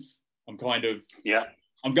make sense? I'm kind of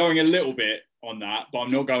I'm going a little bit on that, but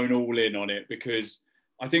I'm not going all in on it because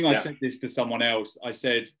I think I said this to someone else. I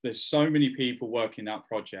said there's so many people working that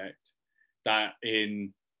project that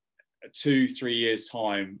in 2-3 years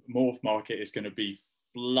time, Morph market is going to be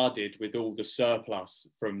flooded with all the surplus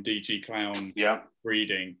from DG clown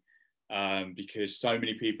breeding. Because so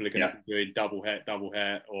many people are going to be doing double het,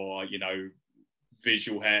 or, you know,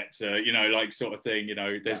 visual het, you know, like sort of thing, you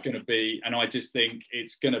know, there's going to be, and I just think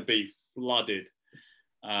it's going to be flooded.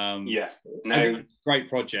 Yeah. I think it's a great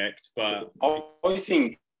project, but I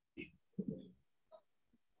think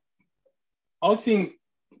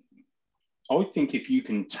if you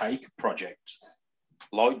can take a project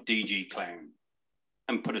like DG Clown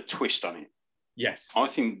and put a twist on it, yes, I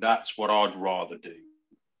think that's what I'd rather do.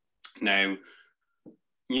 Now,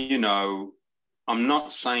 you know, I'm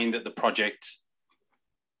not saying that the project,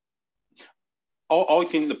 I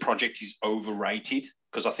think the project is overrated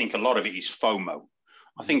because I think a lot of it is FOMO.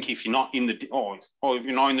 I think if you're not in the if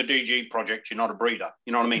you're not in the DG project, you're not a breeder.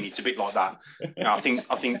 You know what I mean? It's a bit like that. You know,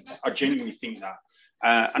 I genuinely think that,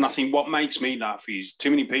 and I think what makes me laugh is too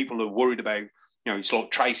many people are worried about. You know, it's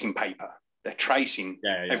like tracing paper. They're tracing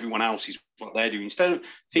everyone else's what they're doing instead of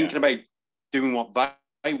thinking about doing what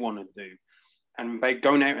they want to do, and about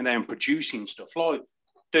going out there and producing stuff. Like,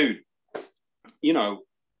 dude, you know,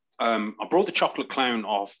 I brought the chocolate clown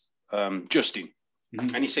off Justin,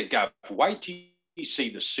 and he said, "Gav, wait till you see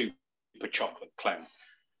the super chocolate clown."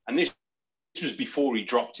 And this was before he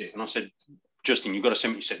dropped it. And I said, "Justin, you've got to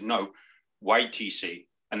send me." He said, "No, wait till you see."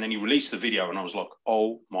 And then he released the video, and I was like,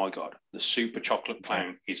 "Oh my God, the super chocolate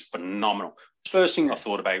clown is phenomenal." First thing I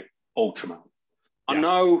thought about, Ultramel. I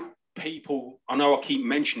know I keep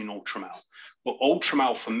mentioning Ultramel, but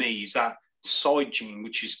Ultramel for me is that side gene,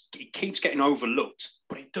 which is, it keeps getting overlooked,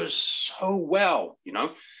 but it does so well, you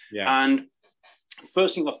know? Yeah. And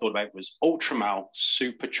first thing I thought about was Ultramel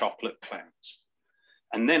super chocolate clowns.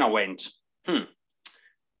 And then I went,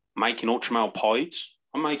 making Ultramel pieds,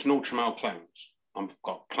 I'm making Ultramel clowns. I've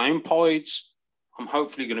got clown pieds. I'm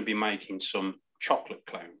hopefully going to be making some chocolate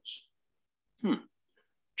clowns.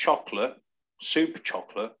 Chocolate, super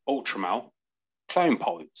chocolate, Ultramel, clown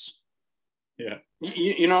pieds. Yeah.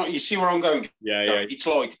 You know, you see where I'm going? Yeah. It's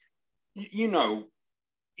like, you know,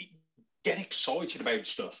 get excited about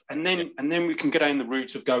stuff. And then we can go down the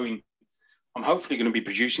route of going, I'm hopefully going to be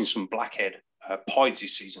producing some blackhead pieds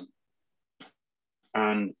this season.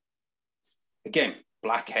 And again,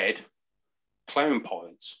 blackhead, clown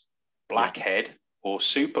pieds, blackhead or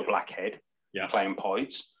super blackhead, clown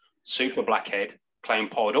pieds, super blackhead, clown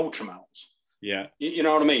pied Ultramels. Yeah. You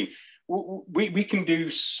know what I mean? We can do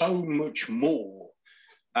so much more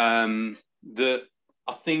that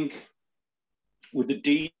I think with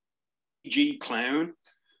the DG clown,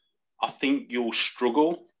 I think you'll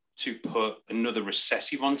struggle to put another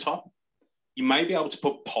recessive on top. You may be able to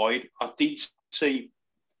put pied. I did see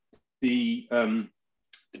the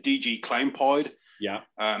DG clown pied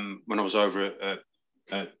when I was over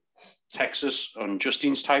at Texas on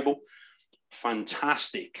Justin's table.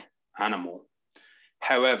 Fantastic animal.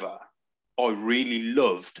 However, I really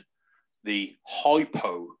loved the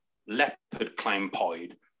hypo leopard clown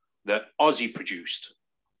pied that Ozzy produced.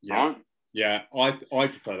 Yeah. Right? Yeah, I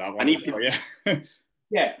prefer that one. And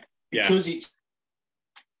because it's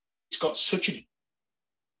got such a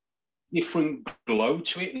different glow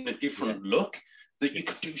to it and a different look that you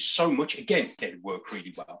could do so much. Again, it worked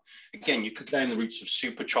really well. Again, you could go down the routes of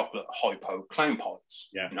super chocolate hypo clown pieds.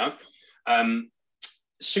 Yeah. You know,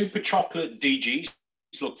 super chocolate DGs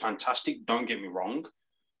look fantastic. Don't get me wrong,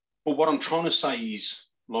 but what I'm trying to say is,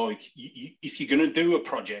 like, if you're going to do a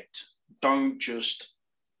project, don't just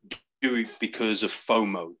do it because of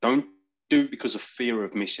FOMO. Don't do it because of fear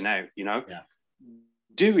of missing out. You know,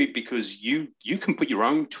 do it because you can put your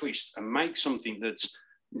own twist and make something that's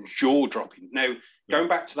jaw-dropping. Now, going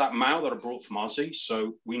back to that male that I brought from Ozzy,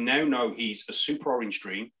 so we now know he's a super orange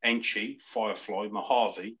dream, Enchi, Firefly,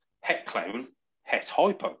 Mojave, Het Clown, Het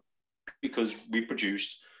Hypo, because we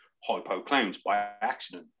produced hypo clowns by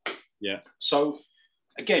accident. Yeah. So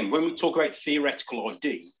again, when we talk about theoretical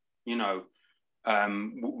ID, you know,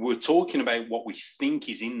 we're talking about what we think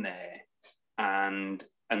is in there, and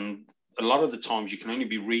a lot of the times you can only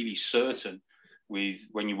be really certain with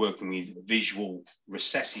when you're working with visual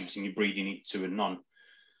recessives and you're breeding it to a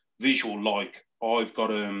non-visual. Like I've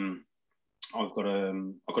got it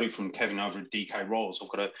from Kevin over at DK Rolls. I've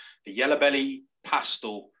got a yellow belly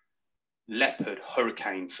pastel leopard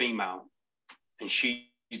hurricane female, and she's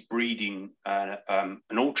breeding an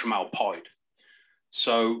Ultramel pied.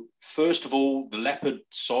 So first of all, the leopard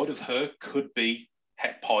side of her could be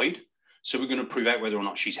het pied. So we're going to prove out whether or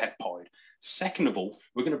not she's het pied. Second of all,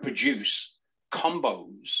 we're going to produce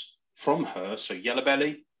combos from her. So yellow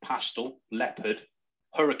belly, pastel, leopard,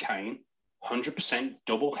 hurricane, 100%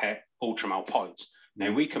 double het Ultramel pieds.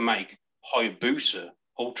 Now we can make Hayabusa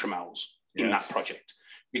Ultramels in that project.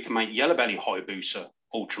 We can make yellow belly Hayabusa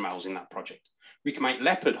Ultramels in that project. We can make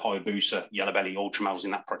leopard Hayabusa yellow belly Ultramels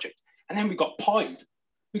in that project. And then we got pied.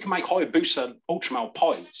 We can make Hayabusa Ultramel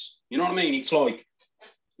pieds. You know what I mean? It's like,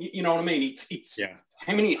 you know what I mean? It's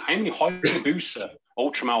how many Hayabusa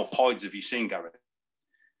ultramalpides have you seen, Gary?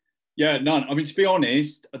 Yeah, none. I mean, to be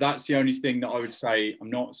honest, that's the only thing that I would say I'm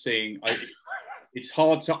not seeing. It's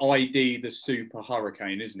hard to ID the super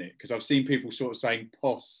hurricane, isn't it? Because I've seen people sort of saying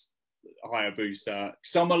POS Hayabusa.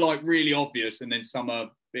 Some are like really obvious, and then some are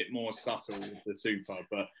a bit more subtle with the super.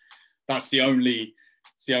 But that's the only.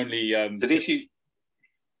 It's the only. So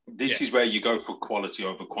this is where you go for quality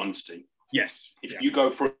over quantity. Yes. If you go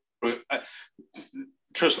for,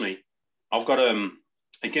 trust me, I've got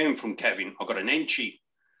again from Kevin. I've got an Enchi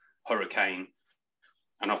Hurricane,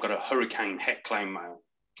 and I've got a Hurricane Het Clown male.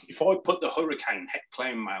 If I put the Hurricane Het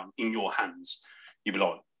Clown male in your hands, you'd be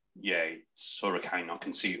like, yeah, it's Hurricane. I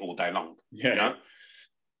can see it all day long. Yeah. You know?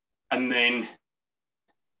 And then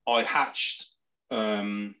I hatched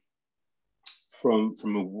from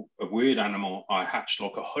a weird animal. I hatched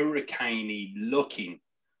like a hurricane-y looking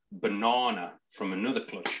banana from another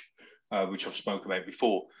clutch, which I've spoke about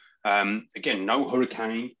before. Again, no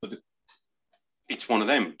hurricane, but it's one of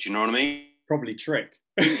them. Do you know what I mean? Probably trick.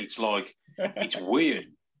 It's like, it's weird.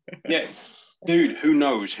 Yeah, dude, who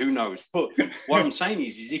knows? Who knows? But what I'm saying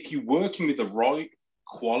is if you're working with the right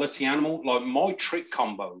quality animal, like my trick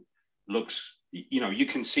combo looks, you know, you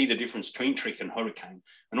can see the difference between trick and hurricane.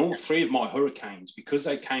 And all three of my hurricanes, because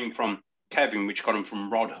they came from Kevin, which got them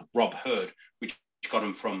from Rob Hurd, which got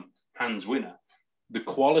them from Hans Winner, the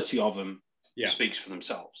quality of them speaks for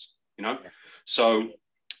themselves, you know? So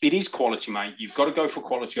it is quality, mate. You've got to go for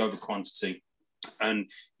quality over quantity. And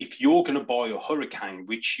if you're going to buy a hurricane,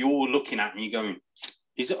 which you're looking at and you're going,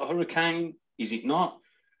 is it a hurricane? Is it not?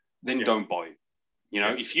 Then don't buy it. You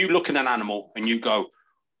know, if you look at an animal and you go,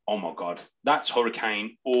 oh my God, that's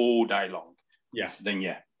hurricane all day long. Yeah. Then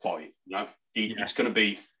buy it. You know, it's going to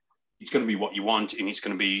be what you want, and it's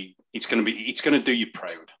going to do you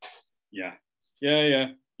proud. Yeah.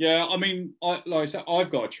 I mean, like I said, I've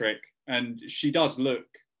got a trick, and she does look.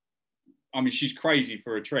 I mean, she's crazy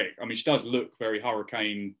for a trick. I mean, she does look very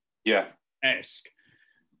hurricane-esque,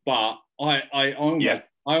 but I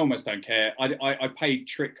almost don't care. I paid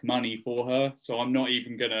trick money for her, so I'm not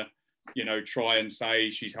even gonna, you know, try and say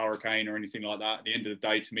she's hurricane or anything like that. At the end of the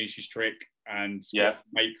day, to me, she's trick, and what I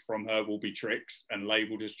make from her will be tricks and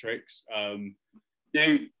labelled as tricks.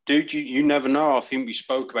 Dude, you never know. I think we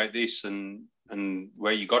spoke about this and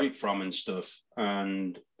where you got it from and stuff,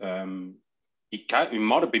 and it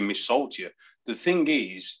might have been missold to you. The thing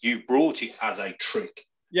is, you've brought it as a trick.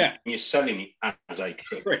 Yeah. And you're selling it as a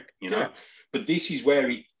trick. You know? Yeah. But this is where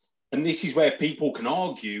people can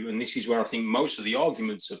argue, and this is where I think most of the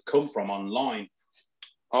arguments have come from online.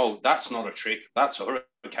 Oh, that's not a trick. That's a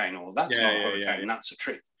hurricane, or that's not a hurricane. That's a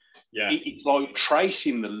trick. Yeah. It's like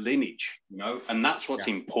tracing the lineage, you know, and that's what's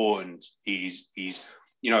important is,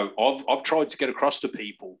 you know, I've tried to get across to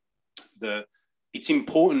people that it's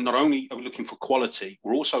important. Not only are we looking for quality,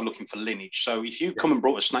 we're also looking for lineage. So if you come and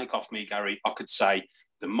brought a snake off me, Gary, I could say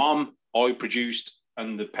the mum I produced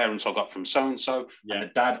and the parents I got from so-and-so, and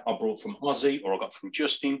the dad I brought from Ozzy or I got from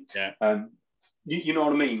Justin. Yeah. You know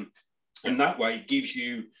what I mean? And that way it gives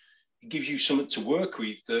you something to work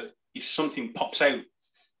with, that if something pops out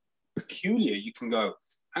peculiar, you can go,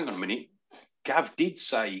 hang on a minute, Gav did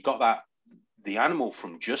say he got the animal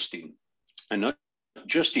from Justin, and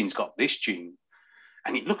Justin's got this gene,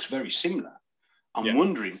 and it looks very similar. I'm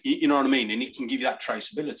wondering, you know what I mean? And it can give you that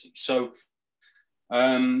traceability. So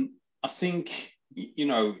I think, you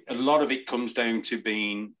know, a lot of it comes down to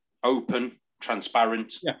being open,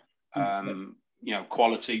 transparent, you know,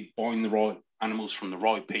 quality, buying the right animals from the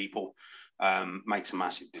right people makes a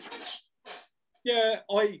massive difference. Yeah,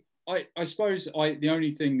 I suppose the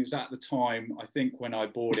only thing is, at the time, I think when I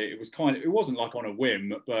bought it, it wasn't like on a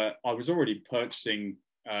whim, but I was already purchasing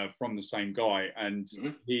from the same guy, and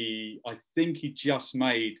I think he just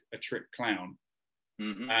made a trick clown,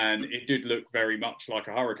 and it did look very much like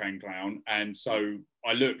a hurricane clown. And so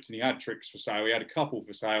I looked, and he had tricks for sale. He had a couple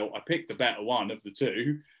for sale. I picked the better one of the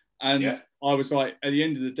two, and I was like, at the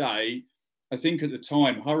end of the day, I think at the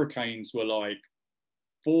time hurricanes were like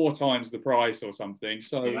 4 times the price or something.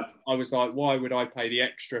 So I was like, why would I pay the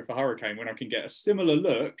extra for hurricane when I can get a similar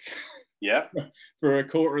look for a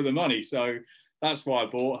quarter of the money? So that's why I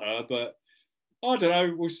bought her. But I don't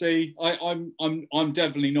know, we'll see. I'm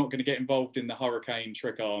definitely not going to get involved in the hurricane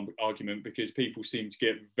trick argument, because people seem to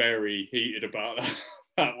get very heated about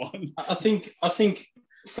that one. I think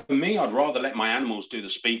for me, I'd rather let my animals do the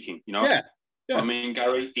speaking, you know? Yeah. I mean,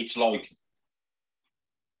 Gary, it's like,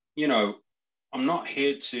 you know, I'm not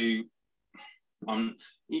here to,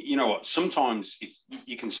 you know what, sometimes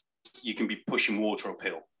you can be pushing water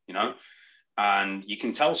uphill, you know, and you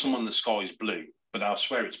can tell someone the sky is blue, but they'll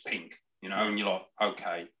swear it's pink, you know, and you're like,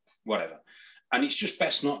 okay, whatever. And it's just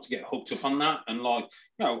best not to get hooked up on that. And like,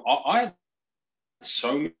 you know, I had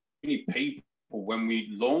so many people when we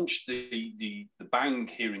launched the Bang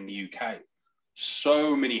here in the UK,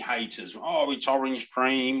 so many haters. Oh, it's orange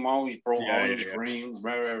cream. Oh, he's brought orange cream.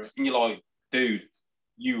 And you're like, dude,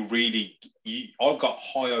 I've got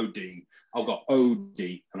high OD, I've got OD,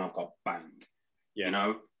 and I've got Bang. Yeah. You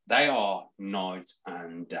know, they are night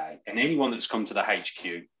and day. And anyone that's come to the HQ,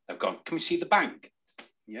 they've gone, can we see the Bang?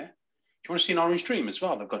 Yeah. Do you want to see an orange dream as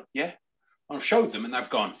well? They've gone, yeah. I've showed them and they've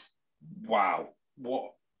gone, wow,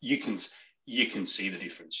 what you can see the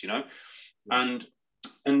difference, you know? Yeah.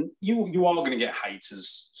 And you are going to get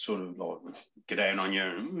haters sort of like get down on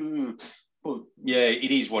you. But yeah,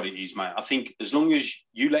 it is what it is, mate. I think as long as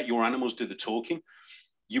you let your animals do the talking,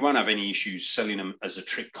 you won't have any issues selling them as a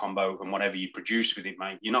trick combo and whatever you produce with it,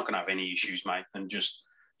 mate. You're not going to have any issues, mate. And just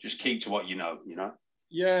keep to what you know, you know?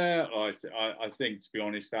 Yeah, I think, to be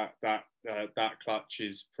honest, that clutch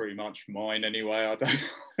is pretty much mine anyway.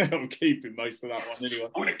 I'm keeping most of that one anyway.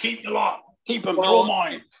 I'm going to keep the lot. Keep them, they're all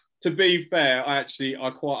mine. To be fair,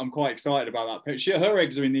 I'm quite excited about that. Her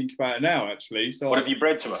eggs are in the incubator now, actually. So what have you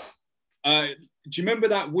bred to her? Do you remember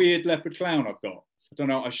that weird leopard clown I've got? I don't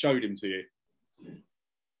know. I showed him to you.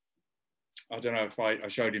 I don't know if I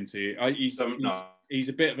showed him to you. He's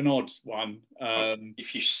a bit of an odd one.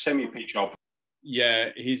 If you send me a picture, I'll... Yeah,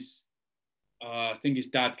 I think his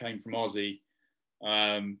dad came from Aussie.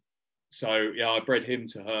 So yeah, I bred him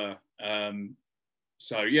to her.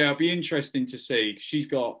 So yeah, it'll be interesting to see. She's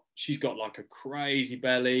got like a crazy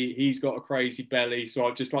belly. He's got a crazy belly. So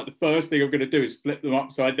I just like the first thing I'm going to do is flip them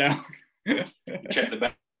upside down. Check the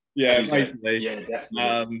belly. Yeah, basically. Yeah,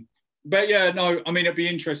 definitely. But yeah, no, I mean, it'd be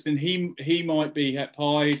interesting. He might be het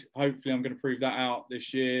pied. Hopefully, I'm going to prove that out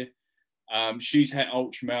this year. She's het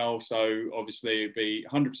ultra male, so obviously it'd be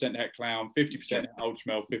 100% het clown, 50% het ultra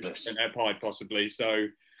male, 50% het pied possibly. So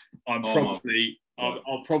I'll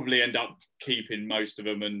probably end up keeping most of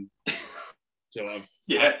them and sort of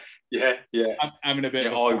having a bit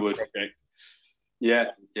of a project. Yeah,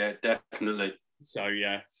 definitely. So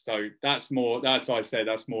yeah, so that's more. That's I said.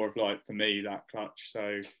 That's more of like for me that clutch.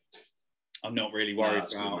 So I'm not really worried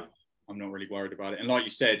about. I'm not really worried about it. And like you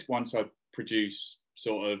said, once I produce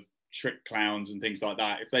sort of trick clowns and things like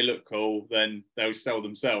that, if they look cool, then they'll sell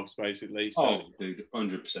themselves basically. So, oh, dude,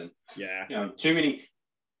 100%. Yeah. You know, too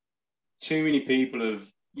many people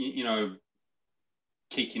have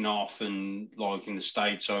kicking off and like in the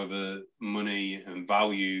States over money and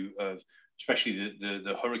value of. Especially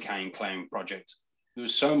the hurricane claim project. There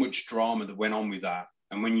was so much drama that went on with that.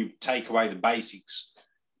 And when you take away the basics,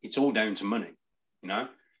 it's all down to money. You know,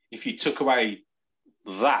 if you took away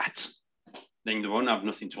that, then they won't have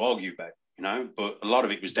nothing to argue about, you know, but a lot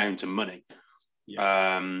of it was down to money,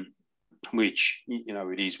 which, you know,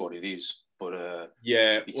 it is what it is. But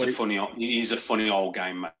it is a funny old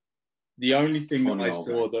game, mate. The only thing that I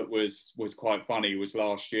saw that was quite funny was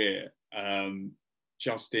last year,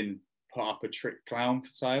 Justin put up a trick clown for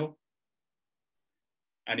sale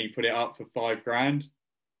and he put it up for $5,000,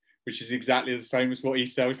 which is exactly the same as what he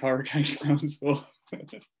sells hurricane clowns for.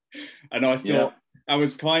 And I thought I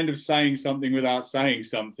was kind of saying something without saying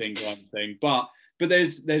something kind of thing. But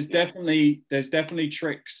there's definitely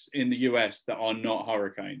tricks in the US that are not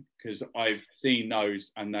hurricane, because I've seen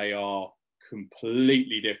those and they are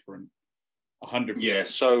completely different. 100%. Yeah,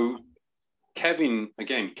 so Kevin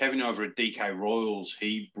over at DK Royals,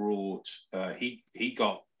 he brought, he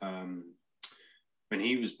got, when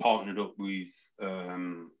he was partnered up with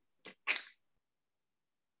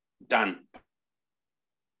Dan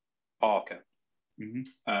Parker,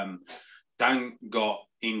 Dan got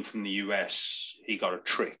in from the US, he got a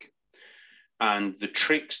trick. And the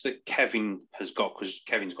tricks that Kevin has got, because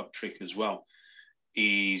Kevin's got trick as well,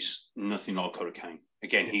 is nothing like hurricane.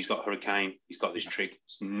 Again, he's got hurricane. He's got this trick.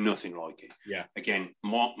 It's nothing like it. Yeah. Again,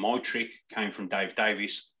 my trick came from Dave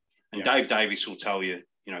Davis, and Dave Davis will tell you,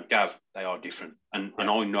 you know, Gav, they are different, and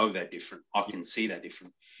I know they're different. I can see they're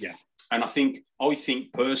different. Yeah. And I think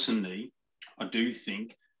personally, I do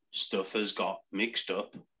think stuff has got mixed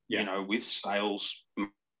up. You know, with sales.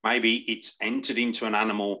 Maybe it's entered into an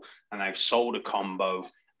animal, and they've sold a combo,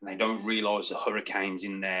 and they don't realise the hurricane's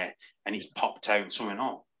in there, and it's popped out, and someone,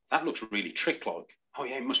 oh, that looks really trick-like. Oh,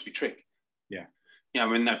 yeah, it must be trick. Yeah. You know,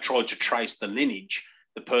 when they've tried to trace the lineage,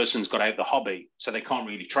 the person's got out the hobby, so they can't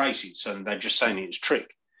really trace it. So they're just saying it's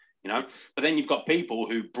trick, you know. But then you've got people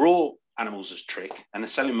who brought animals as trick and they're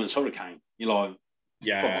selling them as hurricane. You're like,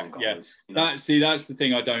 yeah, come on, guys. You know? That's the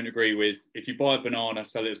thing I don't agree with. If you buy a banana,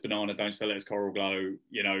 sell it as banana, don't sell it as coral glow.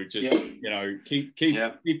 You know, just, you know, keep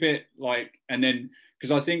it like, and then,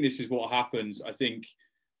 because I think this is what happens. I think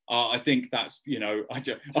I think that's, you know, I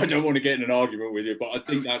don't want to get in an argument with you, but I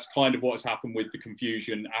think that's kind of what's happened with the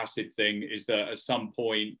confusion acid thing, is that at some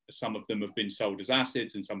point, some of them have been sold as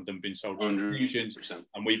acids and some of them have been sold as confusions.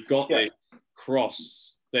 And we've got this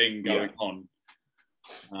cross thing going on.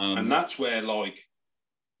 And that's where,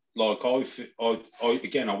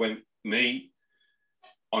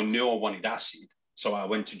 I knew I wanted acid. So I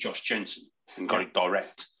went to Josh Jensen and got it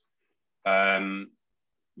direct.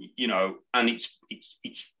 You know, and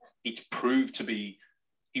it's proved to be,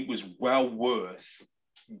 it was well worth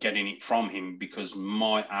getting it from him, because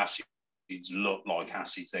my acids look like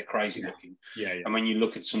acids. They're crazy looking. Yeah. And when you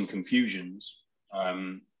look at some confusions,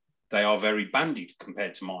 they are very banded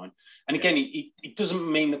compared to mine. And again, it doesn't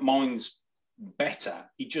mean that mine's better.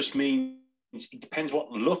 It just means it depends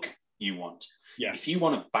what look you want. Yeah. If you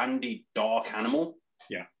want a banded dark animal,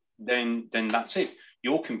 then that's it.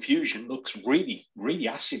 Your confusion looks really, really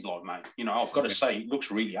acid-like, mate. You know, I've got to say, it looks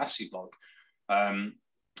really acid-like.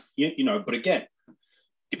 You know, but again,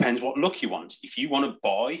 depends what look you want. If you want to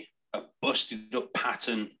buy a busted-up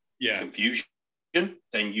pattern confusion,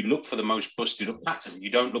 then you look for the most busted-up pattern. You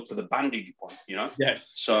don't look for the banded one. You know.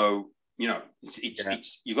 Yes. So you know,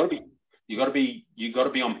 it's you got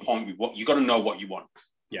to be on point with what you got to know what you want.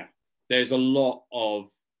 Yeah, there's a lot of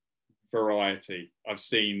variety. I've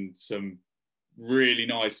seen some really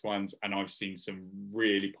nice ones and I've seen some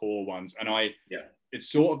really poor ones, and it's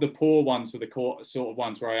sort of the poor ones are the sort of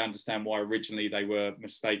ones where I understand why originally they were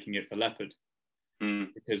mistaking it for leopard,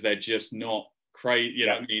 because they're just not crazy, you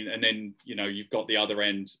know what I mean? And then, you know, you've got the other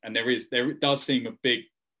end, and there does seem a big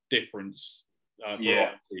difference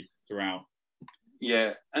variety throughout.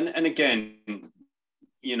 And again,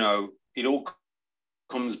 you know, it all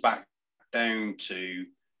comes back down to,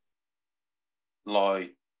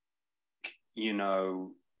 like, you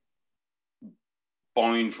know,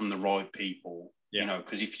 buying from the right people, you know,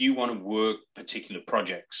 because if you want to work particular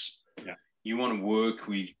projects, you want to work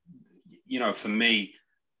with, you know, for me,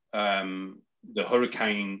 the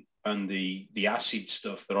hurricane and the acid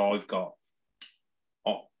stuff that I've got,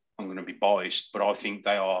 I'm going to be biased, but I think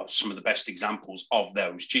they are some of the best examples of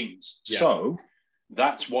those genes. So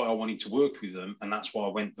that's why I wanted to work with them, and that's why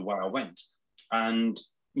I went the way I went. And,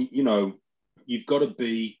 you know, you've got to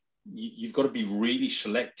be really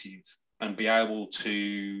selective and be able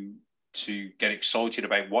to get excited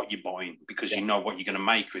about what you're buying, because you know what you're going to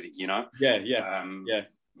make with it, you know?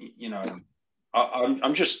 You know,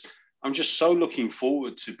 I'm just so looking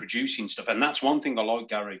forward to producing stuff. And that's one thing I like,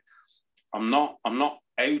 Gary. I'm not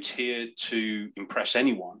out here to impress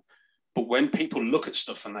anyone, but when people look at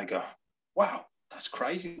stuff and they go, wow, that's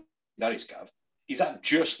crazy, that is, Gav, is that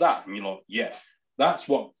just that? And you're like, yeah, that's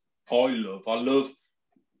what I love. I love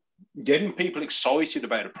getting people excited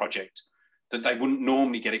about a project that they wouldn't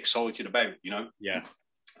normally get excited about, you know?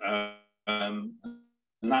 And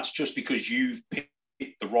that's just because you've picked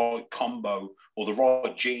the right combo or the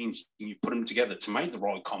right genes, and you put them together to make the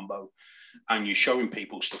right combo, and you're showing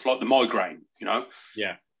people stuff like the migraine, you know?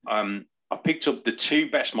 I picked up the two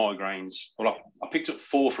best migraines. Well, I picked up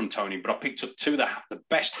 4 from Tony, but I picked up 2 of the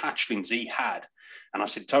best hatchlings he had. And I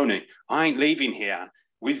said, Tony, I ain't leaving here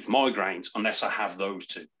with migraines unless I have those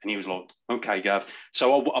 2. And he was like, okay, Gav.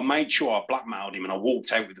 So I made sure I blackmailed him, and I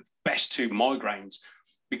walked out with the best 2 migraines,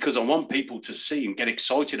 because I want people to see and get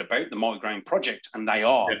excited about the migraine project. And they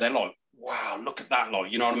are. They're like, wow, look at that.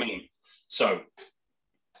 Like, you know what I mean? So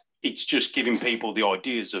it's just giving people the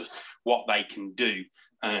ideas of what they can do.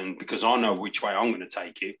 And because I know which way I'm going to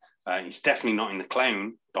take it, it's definitely not in the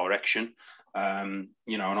clown direction.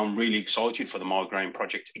 You know, and I'm really excited for the migraine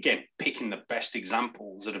project. Again, picking the best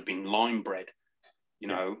examples that have been line bred. You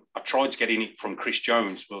know, I tried to get in it from Chris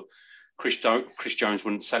Jones, but Chris Jones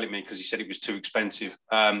wouldn't sell it me because he said it was too expensive.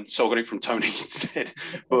 So I got it from Tony instead.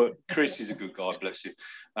 But Chris is a good guy, bless him.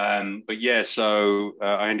 But yeah, so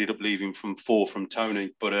I ended up leaving from 4 from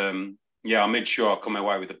Tony. But yeah, I made sure I come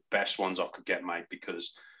away with the best ones I could get, mate,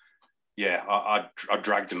 because yeah, I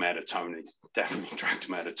dragged them out of Tony. Definitely dragged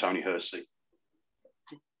them out of Tony Hersey.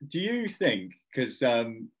 Do you think, because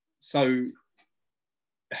so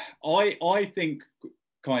I think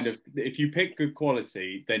kind of if you pick good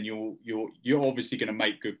quality, then you're obviously going to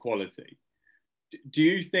make good quality. Do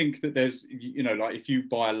you think that there's, you know, like if you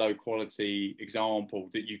buy a low quality example,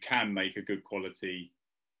 that you can make a good quality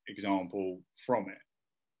example from it?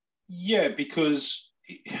 Yeah, because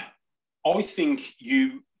I think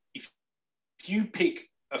if you pick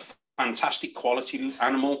a fantastic quality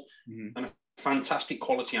animal and a fantastic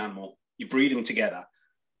quality animal, you breed them together,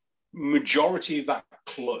 majority of that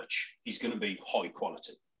clutch is going to be high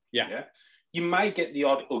quality. Yeah. You may get the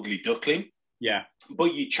odd ugly duckling. Yeah.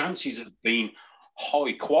 But your chances of being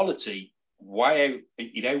high quality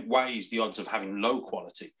it outweighs the odds of having low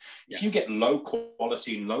quality. Yeah. If you get low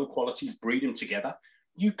quality and low quality, breed them together,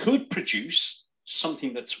 you could produce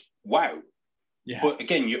something that's wow. Yeah. But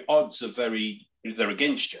again, your odds are they're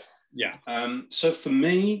against you. Yeah. So for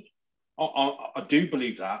me, I do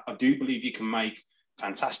believe that. I do believe you can make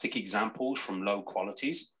fantastic examples from low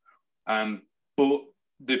qualities. But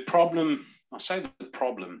the problem,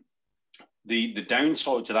 the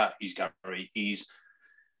downside to that is, Gary, is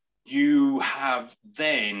you have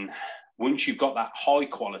then, once you've got that high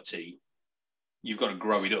quality, you've got to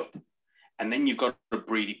grow it up. And then you've got to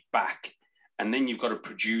breed it back. And then you've got to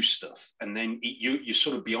produce stuff. And then you're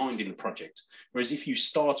sort of behind in the project. Whereas if you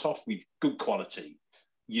start off with good quality,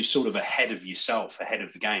 you're sort of ahead of yourself, ahead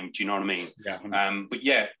of the game. Do you know what I mean? Yeah. But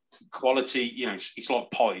yeah, quality, you know, it's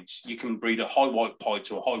like pies. You can breed a high white pie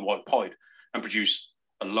to a high white pied and produce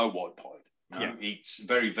a low white pie. You know? Yeah. It's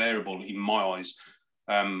very variable in my eyes.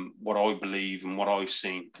 What I believe and what I've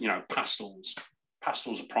seen, you know, pastels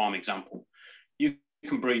a prime example. You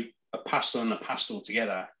can breed a pastel and a pastel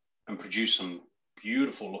together and produce some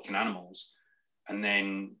beautiful looking animals. And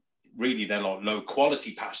then really they're like low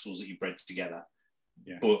quality pastels that you bred together.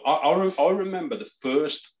 Yeah. But I remember the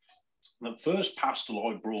first pastel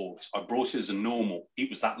I brought it as a normal. It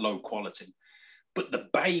was that low quality. But the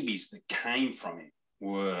babies that came from it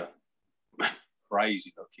were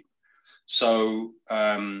crazy looking. So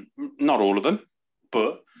not all of them,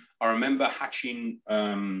 but I remember hatching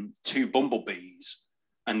 2 bumblebees,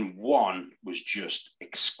 and one was just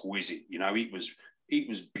exquisite. You know, it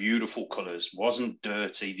was beautiful colours, wasn't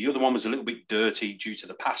dirty. The other one was a little bit dirty due to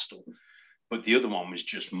the pastel, but the other one was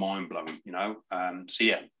just mind blowing. You know, so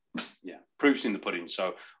yeah, proof's in the pudding.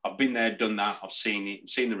 So I've been there, done that. I've seen it,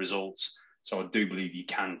 seen the results. So I do believe you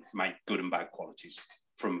can make good and bad qualities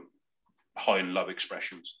from high and low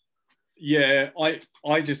expressions. Yeah,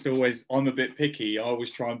 I just always, I'm a bit picky. I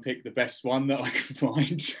always try and pick the best one that I can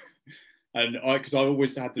find. And because I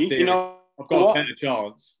always had the theory, you know, I've got a better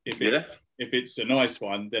chance if if it's a nice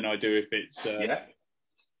one than I do if it's yeah,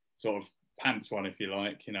 sort of pants one, if you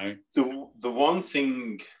like, you know. The one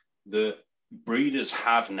thing that breeders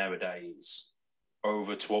have nowadays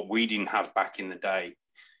over to what we didn't have back in the day,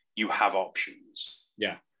 you have options.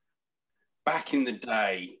 Yeah. Back in the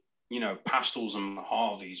day, you know, pastels and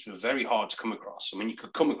Harveys were very hard to come across. And when you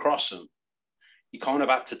could come across them, you kind of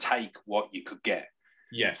had to take what you could get.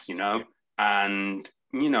 Yes. You know, and,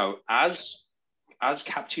 you know, as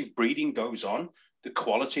captive breeding goes on, the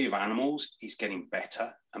quality of animals is getting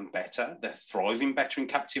better and better. They're thriving better in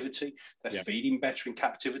captivity. They're feeding better in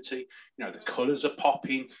captivity. You know, the colours are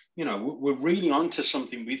popping. You know, we're really onto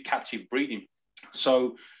something with captive breeding.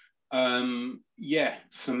 So, yeah,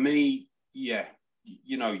 for me, yeah,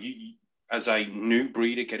 you know, you as a new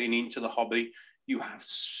breeder getting into the hobby, you have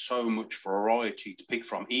so much variety to pick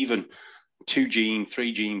from, even 2 gene,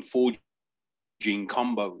 3 gene, 4 gene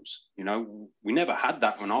combos. You know, we never had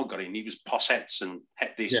that when I got in. It was possets and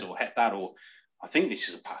het this or het that, or I think this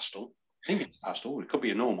is a pastel. I think it's a pastel. It could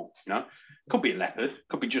be a normal, you know, it could be a leopard,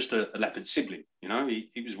 could be just a leopard sibling, you know.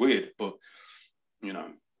 It was weird, but, you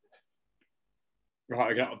know.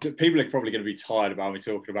 Right, people are probably going to be tired about me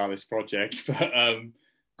talking about this project, but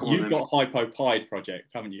you've got Hypo-Pied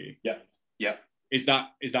project, haven't you? Yeah. Is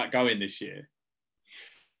that going this year?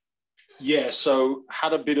 Yeah, so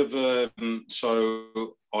had a bit of a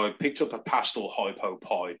so I picked up a pastel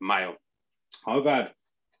Hypo-Pied male. I've had,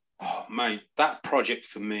 oh mate, that project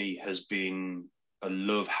for me has been a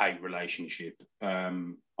love-hate relationship.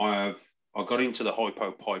 I got into the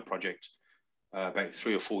Hypo-Pied project about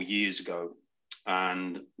 3 or 4 years ago,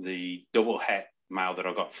 and the double het male that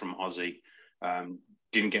I got from Aussie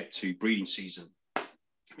didn't get to breeding season.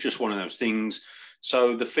 Just one of those things.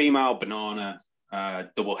 So the female banana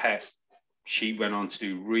double het, she went on to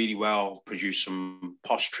do really well, produce some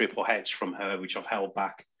posh triple hets from her, which I've held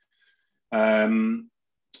back. And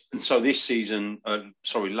so last season, I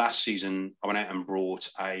went out and brought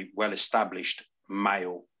a well-established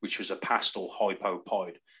male, which was a pastel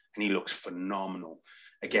Hypo-Pied, and he looks phenomenal.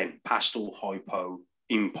 Again, pastel Hypo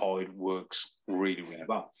in pied works really, really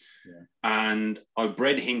well. Yeah. And I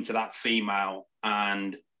bred him to that female,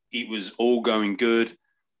 and it was all going good.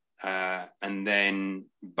 And then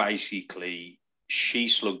basically she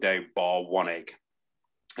slugged out bar 1 egg,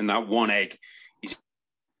 and that 1 egg is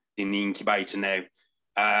in the incubator now.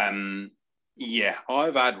 Yeah,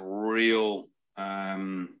 I've had real,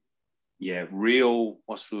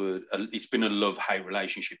 what's the word? It's been a love-hate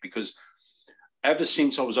relationship, because ever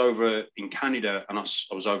since I was over in Canada and I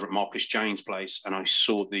was over at Marcus Jane's place, and I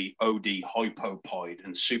saw the OD Hypo-Pied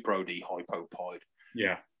and Super OD Hypo-Pied.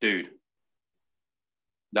 Yeah. Dude,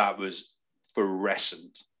 that was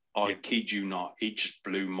fluorescent. I kid you not, it just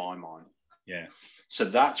blew my mind. Yeah. So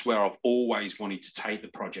that's where I've always wanted to take the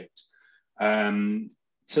project,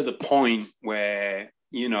 to the point where,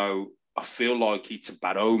 you know, I feel like it's a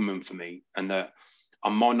bad omen for me, and that I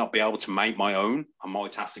might not be able to make my own. I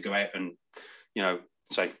might have to go out and, you know,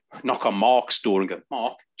 say, knock on Mark's door and go,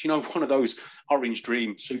 Mark, do you know one of those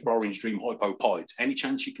super orange dream hypo pies? Any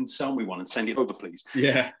chance you can sell me one and send it over, please?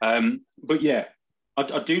 Yeah. But yeah,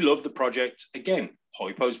 I do love the project. Again,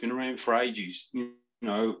 hypo's been around for ages, you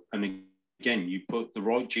know, and again, you put the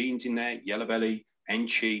right genes in there, yellow belly,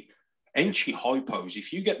 Enchi hypos.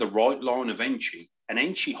 If you get the right line of Enchi, an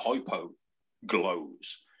Enchi hypo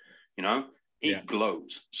glows, you know, it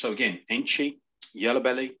glows. So again, Enchi, yellow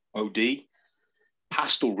belly, OD,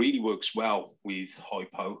 pastel really works well with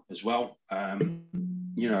hypo as well.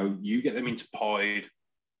 You know, you get them into pied,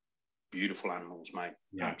 beautiful animals, mate.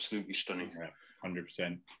 Yeah. Absolutely stunning. Yeah,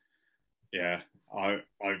 100%. Yeah,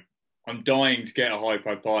 I'm dying to get a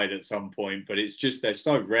hypo pied at some point, but it's just they're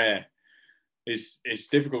so rare. It's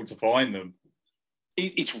difficult to find them.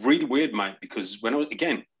 It's really weird, mate, because when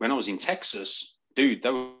I was in Texas, dude,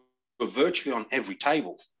 they were virtually on every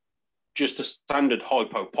table. Just a standard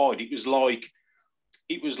hypo pied. It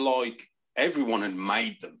was like everyone had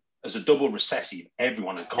made them as a double recessive.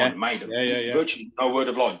 Everyone had kind of made them. Yeah. Virtually no word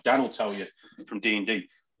of lie. Dan will tell you from D&D.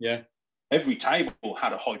 Yeah. Every table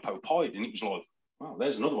had a hypo pied, and it was like, wow,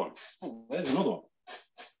 there's another one. Oh, there's another one.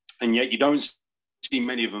 And yet you don't see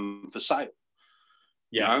many of them for sale.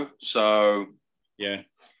 Yeah. You know? So yeah.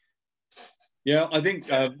 I think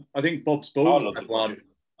Bob's Ball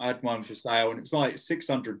had one for sale, and it was like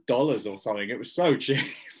 $600 or something. It was so cheap.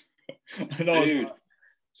 And I was like,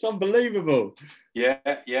 it's unbelievable.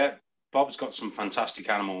 Yeah. Bob's got some fantastic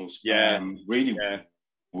animals. Yeah. Really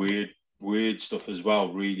weird stuff as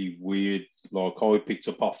well. Really weird. Like I picked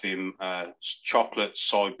up off him chocolate,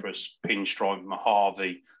 cypress, pinstripe,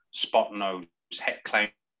 Mojave, spot nose, het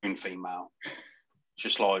clown female.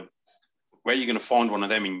 Just like, where are you going to find one of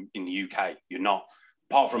them in the UK? You're not.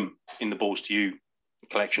 Apart from in the Balls to You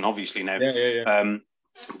collection, obviously now. Yeah.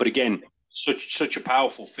 But again, such a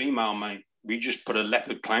powerful female, mate. We just put a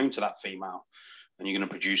leopard clown to that female, and you're going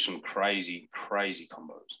to produce some crazy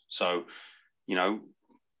combos. So, you know,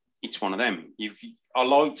 it's one of them. I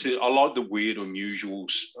like the weird, unusual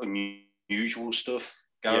stuff,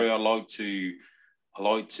 Gary. Yeah. I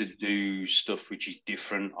like to do stuff which is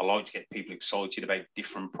different. I like to get people excited about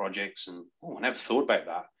different projects, and I never thought about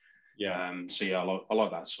that. Yeah. So yeah, I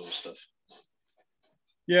like that sort of stuff.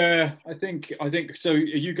 Yeah, I think so.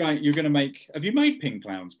 You're going to make? Have you made pin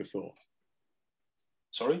clowns before?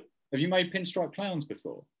 Sorry? Have you made pinstripe clowns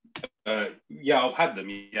before? Yeah, I've had them.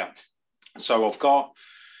 Yeah. So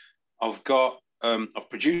I've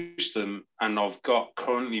produced them, and I've got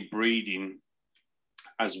currently breeding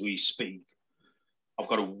as we speak. I've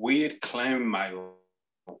got a weird clown male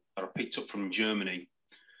that I picked up from Germany,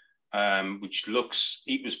 which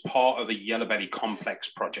it was part of a yellow belly complex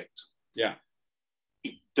project. Yeah.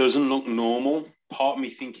 It doesn't look normal. Part of me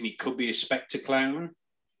thinking it could be a spectre clown.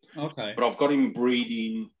 Okay. But I've got him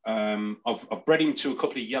breeding. I've bred him to a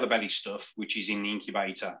couple of yellow belly stuff, which is in the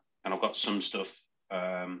incubator, and I've got some stuff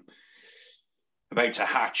about to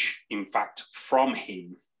hatch, in fact, from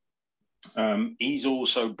him. He's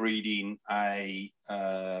also breeding a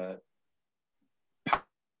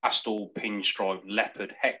pastel pinstripe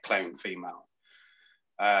leopard het clown female.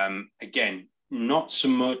 Again, not so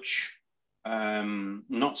much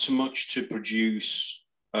to produce.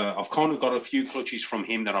 I've kind of got a few clutches from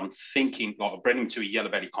him that I'm thinking, like, I've bred him to a yellow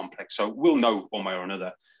belly complex, so we'll know one way or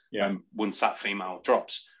another once that female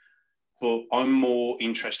drops. But I'm more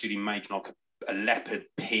interested in making like a leopard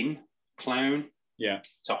pin clown to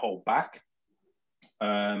hold back.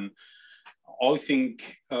 I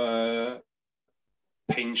think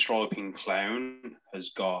pinstriping clown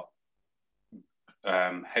has got,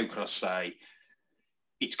 how could I say,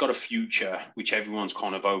 it's got a future which everyone's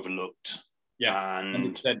kind of overlooked. Yeah,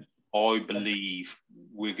 and 100%. I believe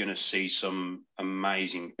we're going to see some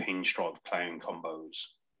amazing pinstripe clown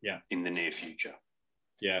combos in the near future.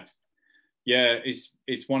 Yeah.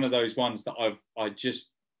 It's one of those ones that I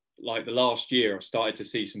just, like, the last year I've started to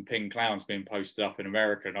see some pin clowns being posted up in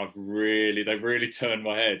America, and they've really turned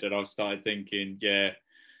my head, and I've started thinking,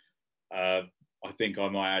 I think I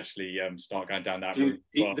might actually start going down that route.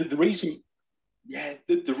 The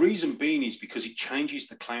reason being is because it changes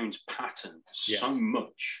the clown's pattern so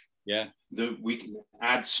much that we can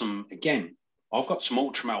add some. Again, I've got some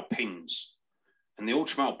ultramale pins, and the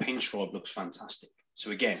ultramale pinstripe looks fantastic. So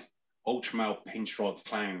again, ultramale pinstripe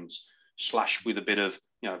clowns slashed with a bit of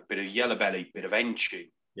yellow belly, bit of Enchi,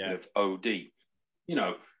 Yeah. Of OD. You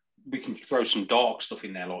know, we can throw some dark stuff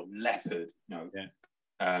in there like leopard. You know,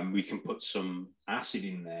 we can put some acid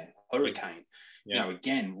in there, hurricane. You know,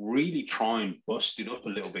 again, really try and bust it up a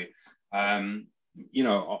little bit. You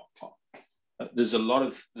know, there's a lot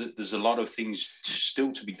of things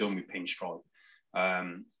still to be done with pinstripe.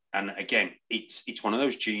 And again, it's one of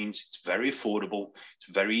those jeans. It's very affordable. It's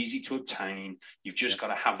very easy to obtain. You've just got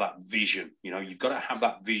to have that vision. You know, you've got to have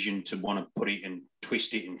that vision to want to put it and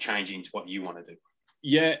twist it and change it into what you want to do.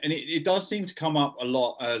 Yeah, and it does seem to come up a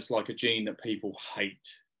lot as like a jean that people hate.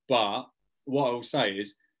 But what I will say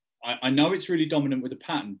is, I know it's really dominant with the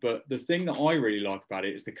pattern, but the thing that I really like about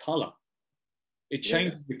it is the colour. It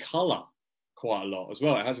changes the colour quite a lot as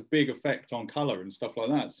well. It has a big effect on colour and stuff like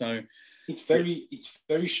that. So it's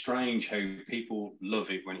very strange how people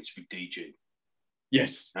love it when it's with DG.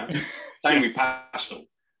 Yes. You know? Same with pastel.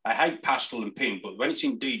 I hate pastel and pink, but when it's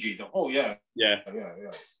in DG, they're, oh yeah,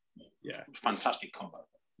 fantastic combo.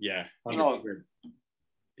 Yeah, you know,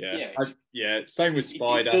 same with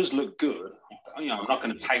Spider. It does look good. You know, I'm not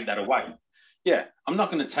going to take that away. Yeah, I'm not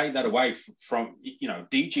going to take that away from, you know,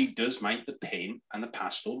 DG does make the pin and the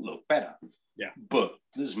pastel look better. Yeah. But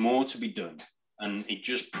there's more to be done. And it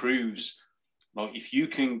just proves, like, if you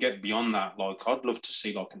can get beyond that, like, I'd love to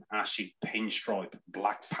see, like, an acid pinstripe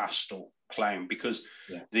black pastel clown, because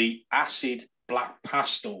the acid black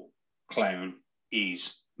pastel clown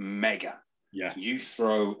is mega. Yeah. You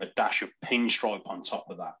throw a dash of pinstripe on top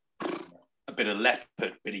of that, a bit of leopard,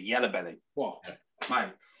 a bit of yellow belly. What? Mate,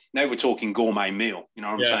 now we're talking gourmet meal. You know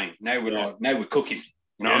what I'm saying? Now we're cooking.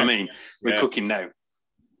 You know what I mean? We're cooking now.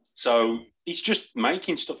 So it's just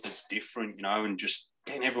making stuff that's different, you know, and just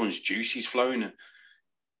getting everyone's juices flowing. And,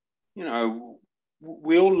 you know,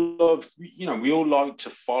 we all like to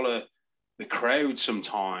follow the crowd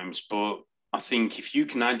sometimes, but I think if you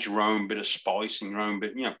can add your own bit of spice and your own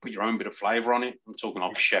bit, you know, put your own bit of flavor on it, I'm talking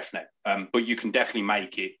like a chef now, but you can definitely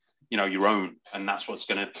make it, you know, your own. And that's what's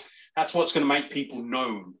going to make people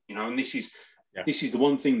known, you know, and this is the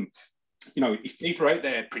one thing, you know, if people are out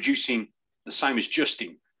there producing the same as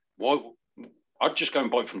Justin, why I'd just go and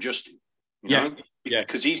buy it from Justin, you know,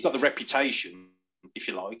 because he's got the reputation, if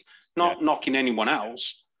you like, not knocking anyone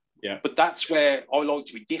else. Yeah. But that's where I like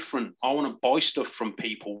to be different. I want to buy stuff from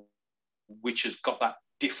people which has got that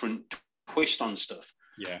different twist on stuff.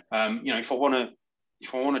 Yeah. You know, if I want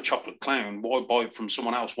a chocolate clown, why buy it from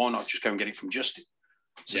someone else? Why not just go and get it from Justin?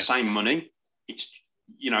 It's the same money. It's,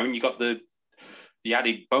 you know, and you got the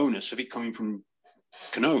added bonus of it coming from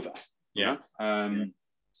Canova. Yeah. You know?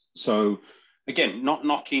 So again, not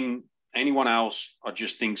knocking anyone else. I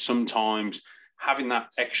just think sometimes having that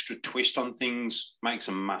extra twist on things makes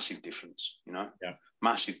a massive difference, you know? Yeah.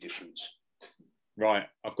 Massive difference. Right.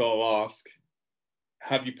 I've got to ask,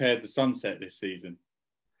 have you paired the Sunset this season?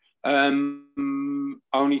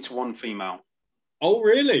 Only to one female. Oh,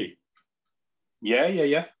 really?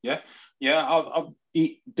 Yeah.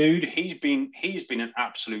 Dude, he's been an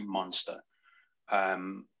absolute monster. I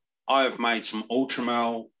have made some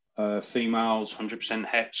ultramel females, 100%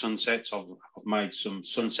 het sunsets. I've made some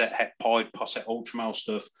sunset het pied posset ultramel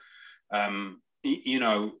stuff. You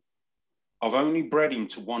know, I've only bred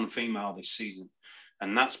into one female this season,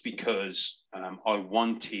 and that's because I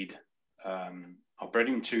bred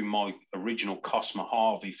into my original Cosmo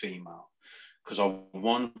Harvey female because I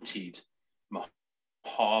wanted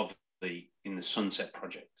Harvey in the Sunset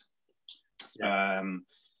project. Yeah.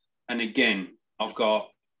 And again, I've got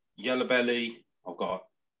Yellow Belly, I've got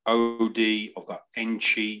OD, I've got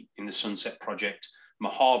Enchi in the Sunset project.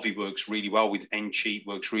 Mojave works really well with Enchi,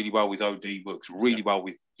 works really well with OD, works really well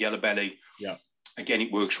with Yellow Belly. Yeah. Again,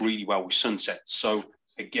 it works really well with Sunset. So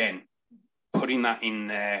again, putting that in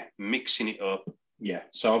there, mixing it up. Yeah.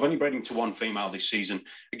 So I've only bred into one female this season.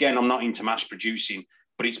 Again, I'm not into mass producing,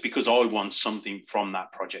 but it's because I want something from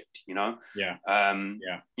that project, you know? Yeah.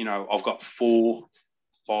 You know, I've got 4,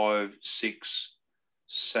 5, 6,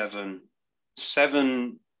 7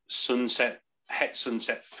 het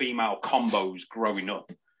sunset female combos growing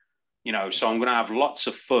up, you know, so I'm going to have lots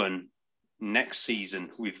of fun next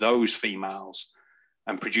season with those females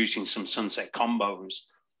and producing some sunset combos,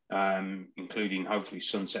 including hopefully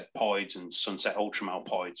sunset pieds and sunset ultramel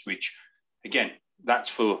pieds, which again, that's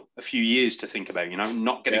for a few years to think about, you know,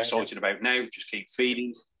 not get excited about now, just keep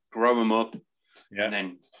feeding, grow them up, and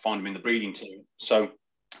then find them in the breeding team. So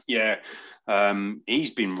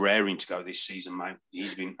he's been raring to go this season, mate.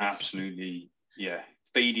 He's been absolutely,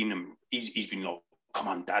 feeding them. He's been like, come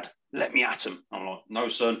on, Dad, let me at him. I'm like, no,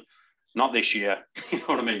 son, not this year. You know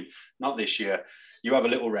what I mean? Not this year. You have a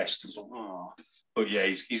little rest. Like, oh. But yeah,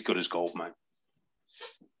 he's good as gold, mate.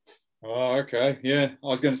 Oh, okay. Yeah. I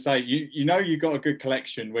was going to say, you know, you got a good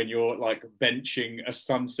collection when you're like benching a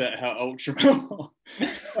Sunset Hut Ultra.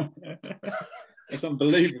 It's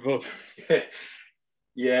unbelievable.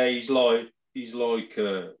 Yeah, yeah,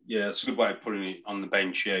 that's a good way of putting it, on the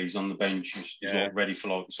bench. Yeah, he's on the bench. He's like ready for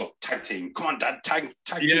like, it's like tag team. Come on, Dad, tag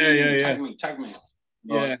team me, tag me.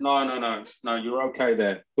 Yeah. Like, no, you're okay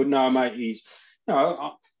there. But no, mate, he's,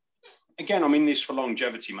 again, I'm in this for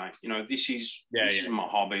longevity, mate. You know, this is my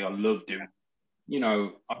hobby. I love doing. You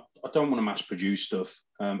know, I don't want to mass produce stuff.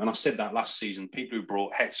 And I said that last season. People who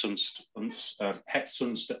brought Sunset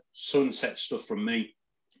stuff from me,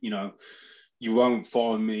 you know, you won't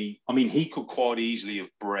find me. I mean, he could quite easily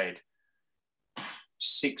have bred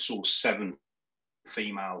 6 or 7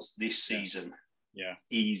 females this season. Yeah.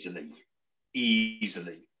 Easily.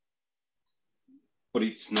 But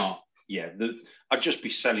it's not. Yeah, I'd just be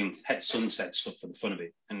selling Het Sunset stuff for the fun of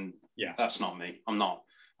it. And that's not me. I'm not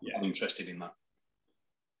interested in that.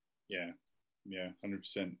 Yeah,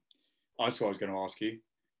 100%. That's what I was going to ask you.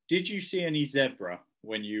 Did you see any zebra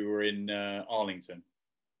when you were in Arlington?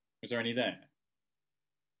 Was there any there?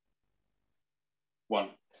 One.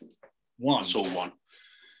 I saw one.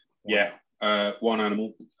 Yeah, one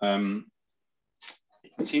animal.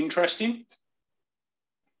 It's interesting.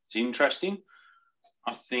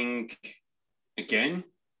 I think, again,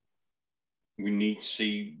 we need to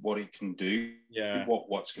see what it can do. Yeah.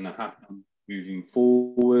 What's going to happen moving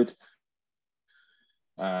forward.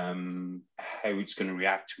 How it's going to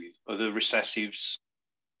react with other recessives,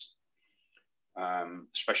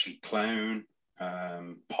 especially clown,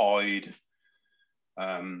 pied.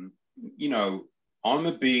 You know, I'm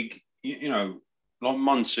a big, you know, like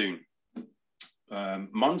monsoon.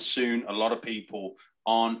 Monsoon, a lot of people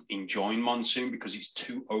aren't enjoying monsoon because it's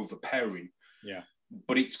too overpowering. Yeah.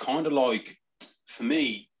 But it's kind of like, for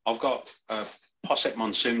me, I've got Posset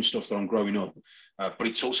monsoon stuff that I'm growing up, but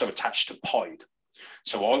it's also attached to pied.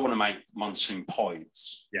 So I want to make monsoon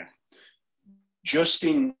pieds. Yeah.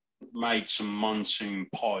 Justin made some monsoon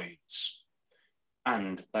pieds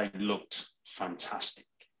and they looked fantastic.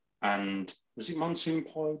 And was it monsoon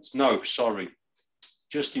pieds? No, sorry.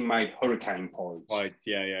 Justin made hurricane pieds.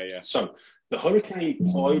 Yeah. So the hurricane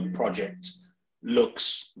pied project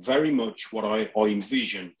looks very much what I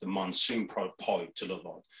envision the monsoon pied to look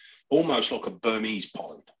like. Almost like a Burmese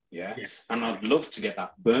pied. Yeah. Yes. And I'd love to get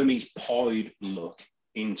that Burmese pied look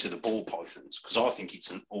into the ball pythons because I think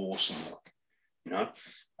it's an awesome look, you know.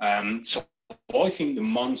 So I think the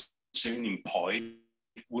monsoon in pied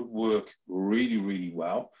would work really, really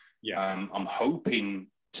well. Yeah. I'm hoping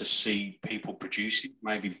to see people producing,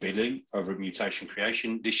 maybe Billy over at Mutation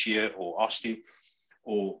Creation this year, or Austin,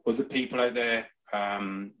 or other people out there.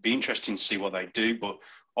 Be interesting to see what they do. But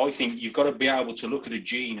I think you've got to be able to look at a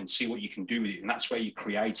gene and see what you can do with it. And that's where your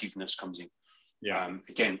creativeness comes in. Yeah.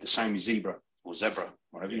 Again, the same as zebra, whatever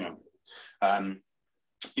you know.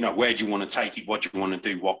 You know, where do you want to take it? What do you want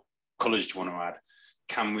to do? What colours do you want to add?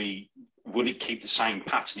 Will it keep the same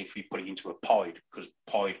pattern if we put it into a pied? Because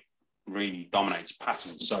pied really dominates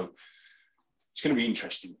patterns. So it's going to be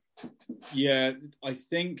interesting. Yeah, I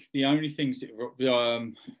think the only things that,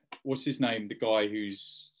 what's his name? The guy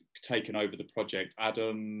who's taken over the project,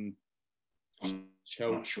 Adam. I'm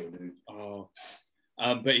not sure, dude. Oh,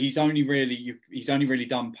 but he's only really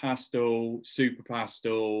done pastel, super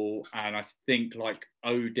pastel, and I think like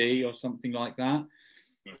OD or something like that.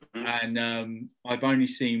 Mm-hmm. And I've only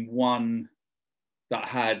seen one that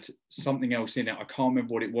had something else in it. I can't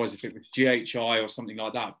remember what it was, if it was GHI or something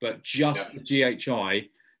like that, but just the GHI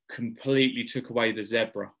completely took away the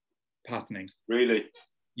zebra patterning. Really?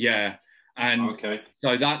 Yeah. And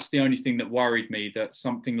so that's the only thing that worried me, that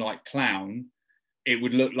something like clown, it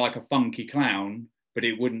would look like a funky clown, but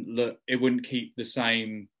it wouldn't keep the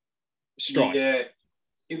same stripe. Yeah,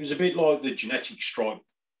 it was a bit like the genetic stripe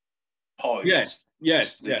pies.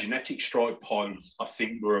 Yes. The genetic stripe pies, I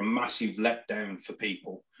think, were a massive letdown for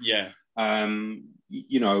people. Yeah.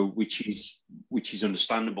 You know, which is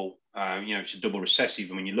understandable. You know, it's a double recessive,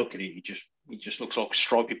 and when you look at it, it just looks like a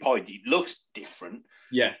stripy pie. It looks different.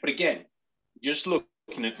 Yeah. But again, just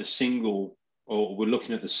looking at the single, or we're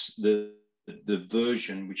looking at the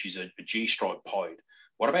version which is a G stripe pied.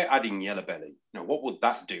 What about adding yellow belly? You know, what would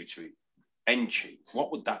that do to it? Enchi,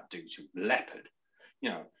 what would that do to it? Leopard? You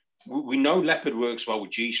know, we know leopard works well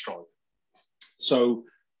with G stripe. So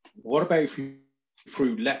what about if we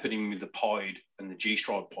threw leopard in with the pied and the G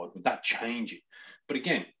stripe pied? Would that change it? But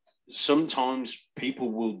again, sometimes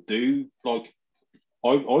people will do, like,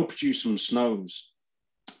 I produced some snows,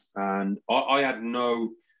 and I had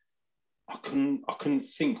I couldn't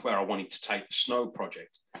think where I wanted to take the snow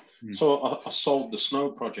project. So I sold the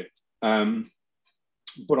snow project,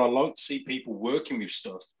 But I like to see people working with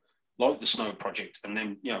stuff like the snow project. And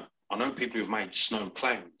then, I know people who've made snow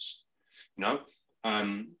clowns,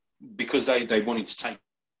 because they wanted to take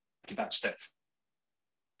that step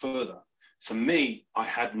further. For me, I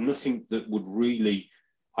had nothing that would really,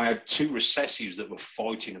 I had two recessives that were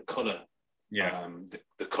fighting a colour,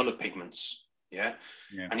 the colour pigments,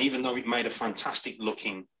 And even though it made a fantastic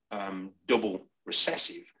looking double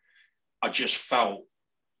recessive, I just felt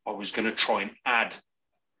I was going to try and add,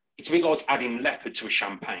 it's a bit like adding leopard to a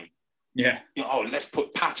champagne. Let's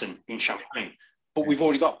put pattern in champagne, but we've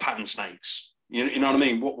already got pattern snakes. You know what I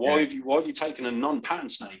mean? Why have you taken a non-pattern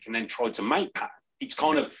snake and then tried to make pattern? It's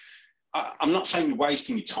kind of, I'm not saying you're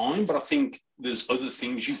wasting your time, but I think there's other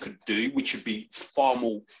things you could do which would be far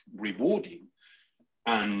more rewarding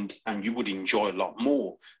and you would enjoy a lot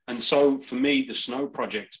more. And so for me, the Snow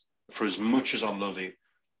Project, for as much as I love it,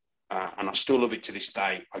 and I still love it to this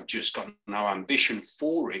day, I just got no ambition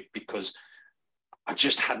for it because I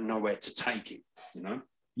just had nowhere to take it,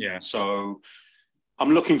 So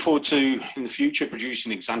I'm looking forward to, in the future,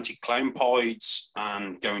 producing Exantic clone pods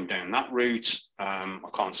and going down that route. I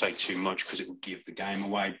can't say too much because it will give the game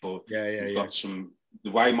away, but we've got some,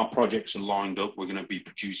 the way my projects are lined up, we're going to be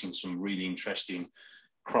producing some really interesting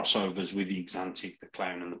crossovers with the Exantic, the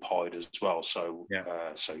clown and the pod as well. So,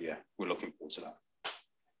 we're looking forward to that.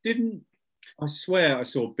 I swear I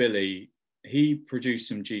saw Billy, he produced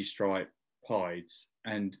some G-Stripe pies,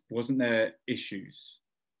 and wasn't there issues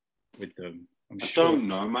with them? I don't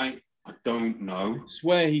know, mate. I don't know. I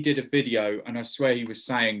swear he did a video, and I swear he was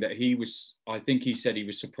saying that I think he said he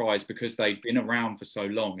was surprised because they'd been around for so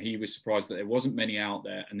long. He was surprised that there wasn't many out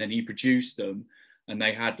there, and then he produced them, and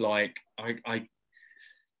they had I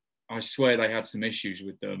swear they had some issues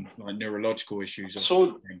with them, like neurological issues.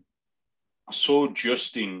 I saw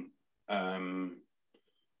Justin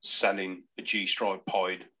selling a G-Stripe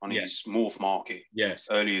pied on his Morph market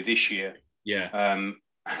earlier this year. I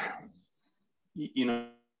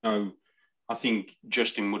think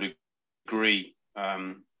Justin would agree.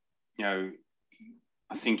 I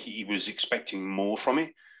think he was expecting more from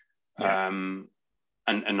it. And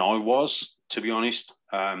I was, to be honest.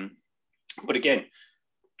 But again,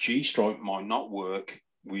 G-Stripe might not work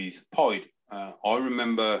with pied. I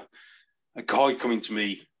remember a guy coming to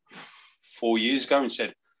me 4 years ago and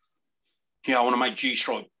said, I want to make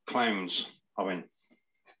G-Stripe clowns. I went,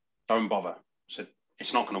 don't bother. I said,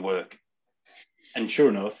 it's not going to work. And sure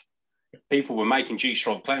enough, people were making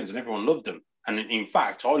G-Stripe clowns and everyone loved them. And in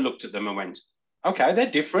fact, I looked at them and went, okay, they're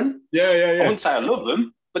different. I wouldn't say I love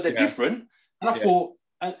them, but they're different. And I thought,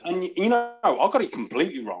 and I got it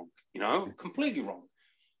completely wrong, completely wrong.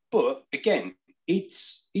 But again,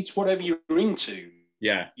 it's whatever you're into.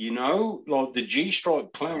 Like the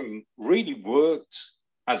G-Stripe clown really worked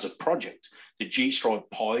as a project. The G-Stripe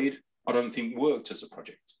pied, I don't think worked as a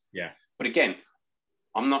project. But again,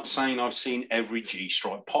 I'm not saying I've seen every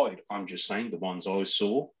G-Stripe pied. I'm just saying the ones I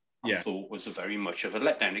saw, I thought was very much of a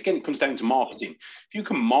letdown. Again, it comes down to marketing. If you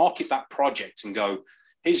can market that project and go,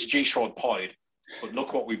 here's a G-Stripe pied, but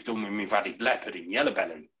look what we've done when we've added leopard and yellow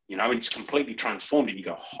belly, and it's completely transformed it. You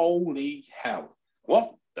go, holy hell,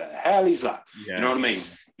 what the hell is that? You know what I mean?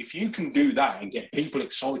 If you can do that and get people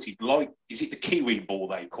excited, like, is it the Kiwi ball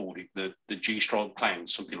they called it, the G-Stripe clown,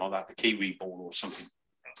 something like that, the Kiwi ball or something?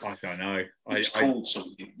 I don't know. It's called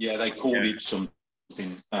something. Yeah, they called it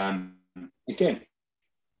something. Again,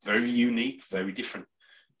 very unique, very different.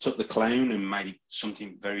 Took the clown and made it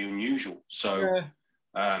something very unusual. So,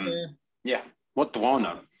 what do I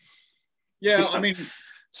know? I mean,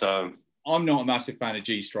 so I'm not a massive fan of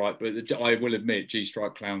G-Stripe, but I will admit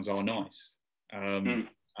G-Stripe clowns are nice. And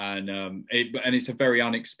it's a very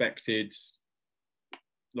unexpected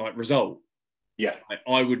result.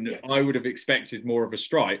 I would have expected more of a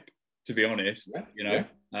stripe, to be honest.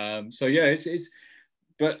 It's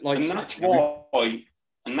but like, and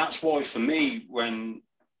that's why for me, when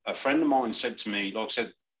a friend of mine said to me, like I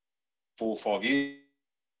said, 4 or 5 years,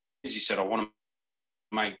 he said, I want to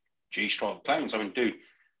make G-Stripe clowns. I mean, dude,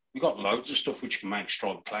 we got loads of stuff which can make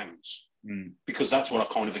striped clowns. Because that's what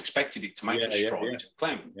I kind of expected it to make, a striped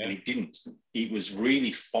clown, and it didn't. It was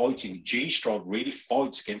really fighting. G-Stripe really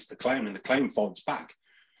fights against the clown, and the clown fights back.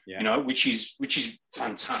 Which is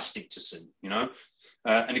fantastic to see.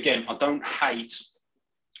 And again, I don't hate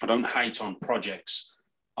on projects.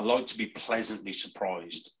 I like to be pleasantly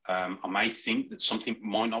surprised. I may think that something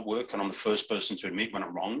might not work, and I'm the first person to admit when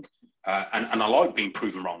I'm wrong. And I like being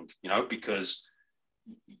proven wrong. Because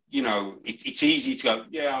it's easy to go,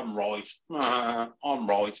 I'm right. I'm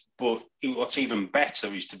right. But what's even better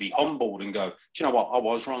is to be humbled and go, do you know what? I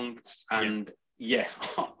was wrong. And, yeah,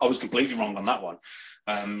 I was completely wrong on that one.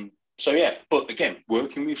 So yeah, but again,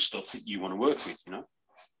 working with stuff that you want to work with, you know.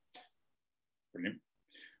 Brilliant.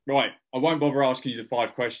 Right, I won't bother asking you the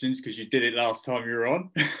 5 questions because you did it last time you were on.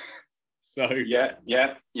 So yeah.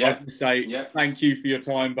 I'll just say thank you for your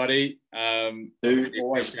time, buddy. Dude,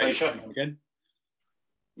 always a pleasure. Again.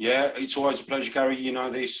 Yeah, it's always a pleasure, Gary. You know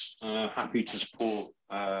this. Happy to support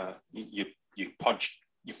your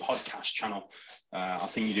podcast channel. I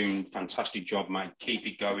think you're doing a fantastic job, mate. Keep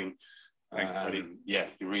it going. Thanks, buddy. Yeah,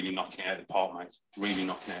 you're really knocking it out of the park, mate. Really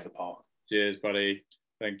knocking it out of the park. Cheers, buddy.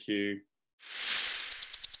 Thank you.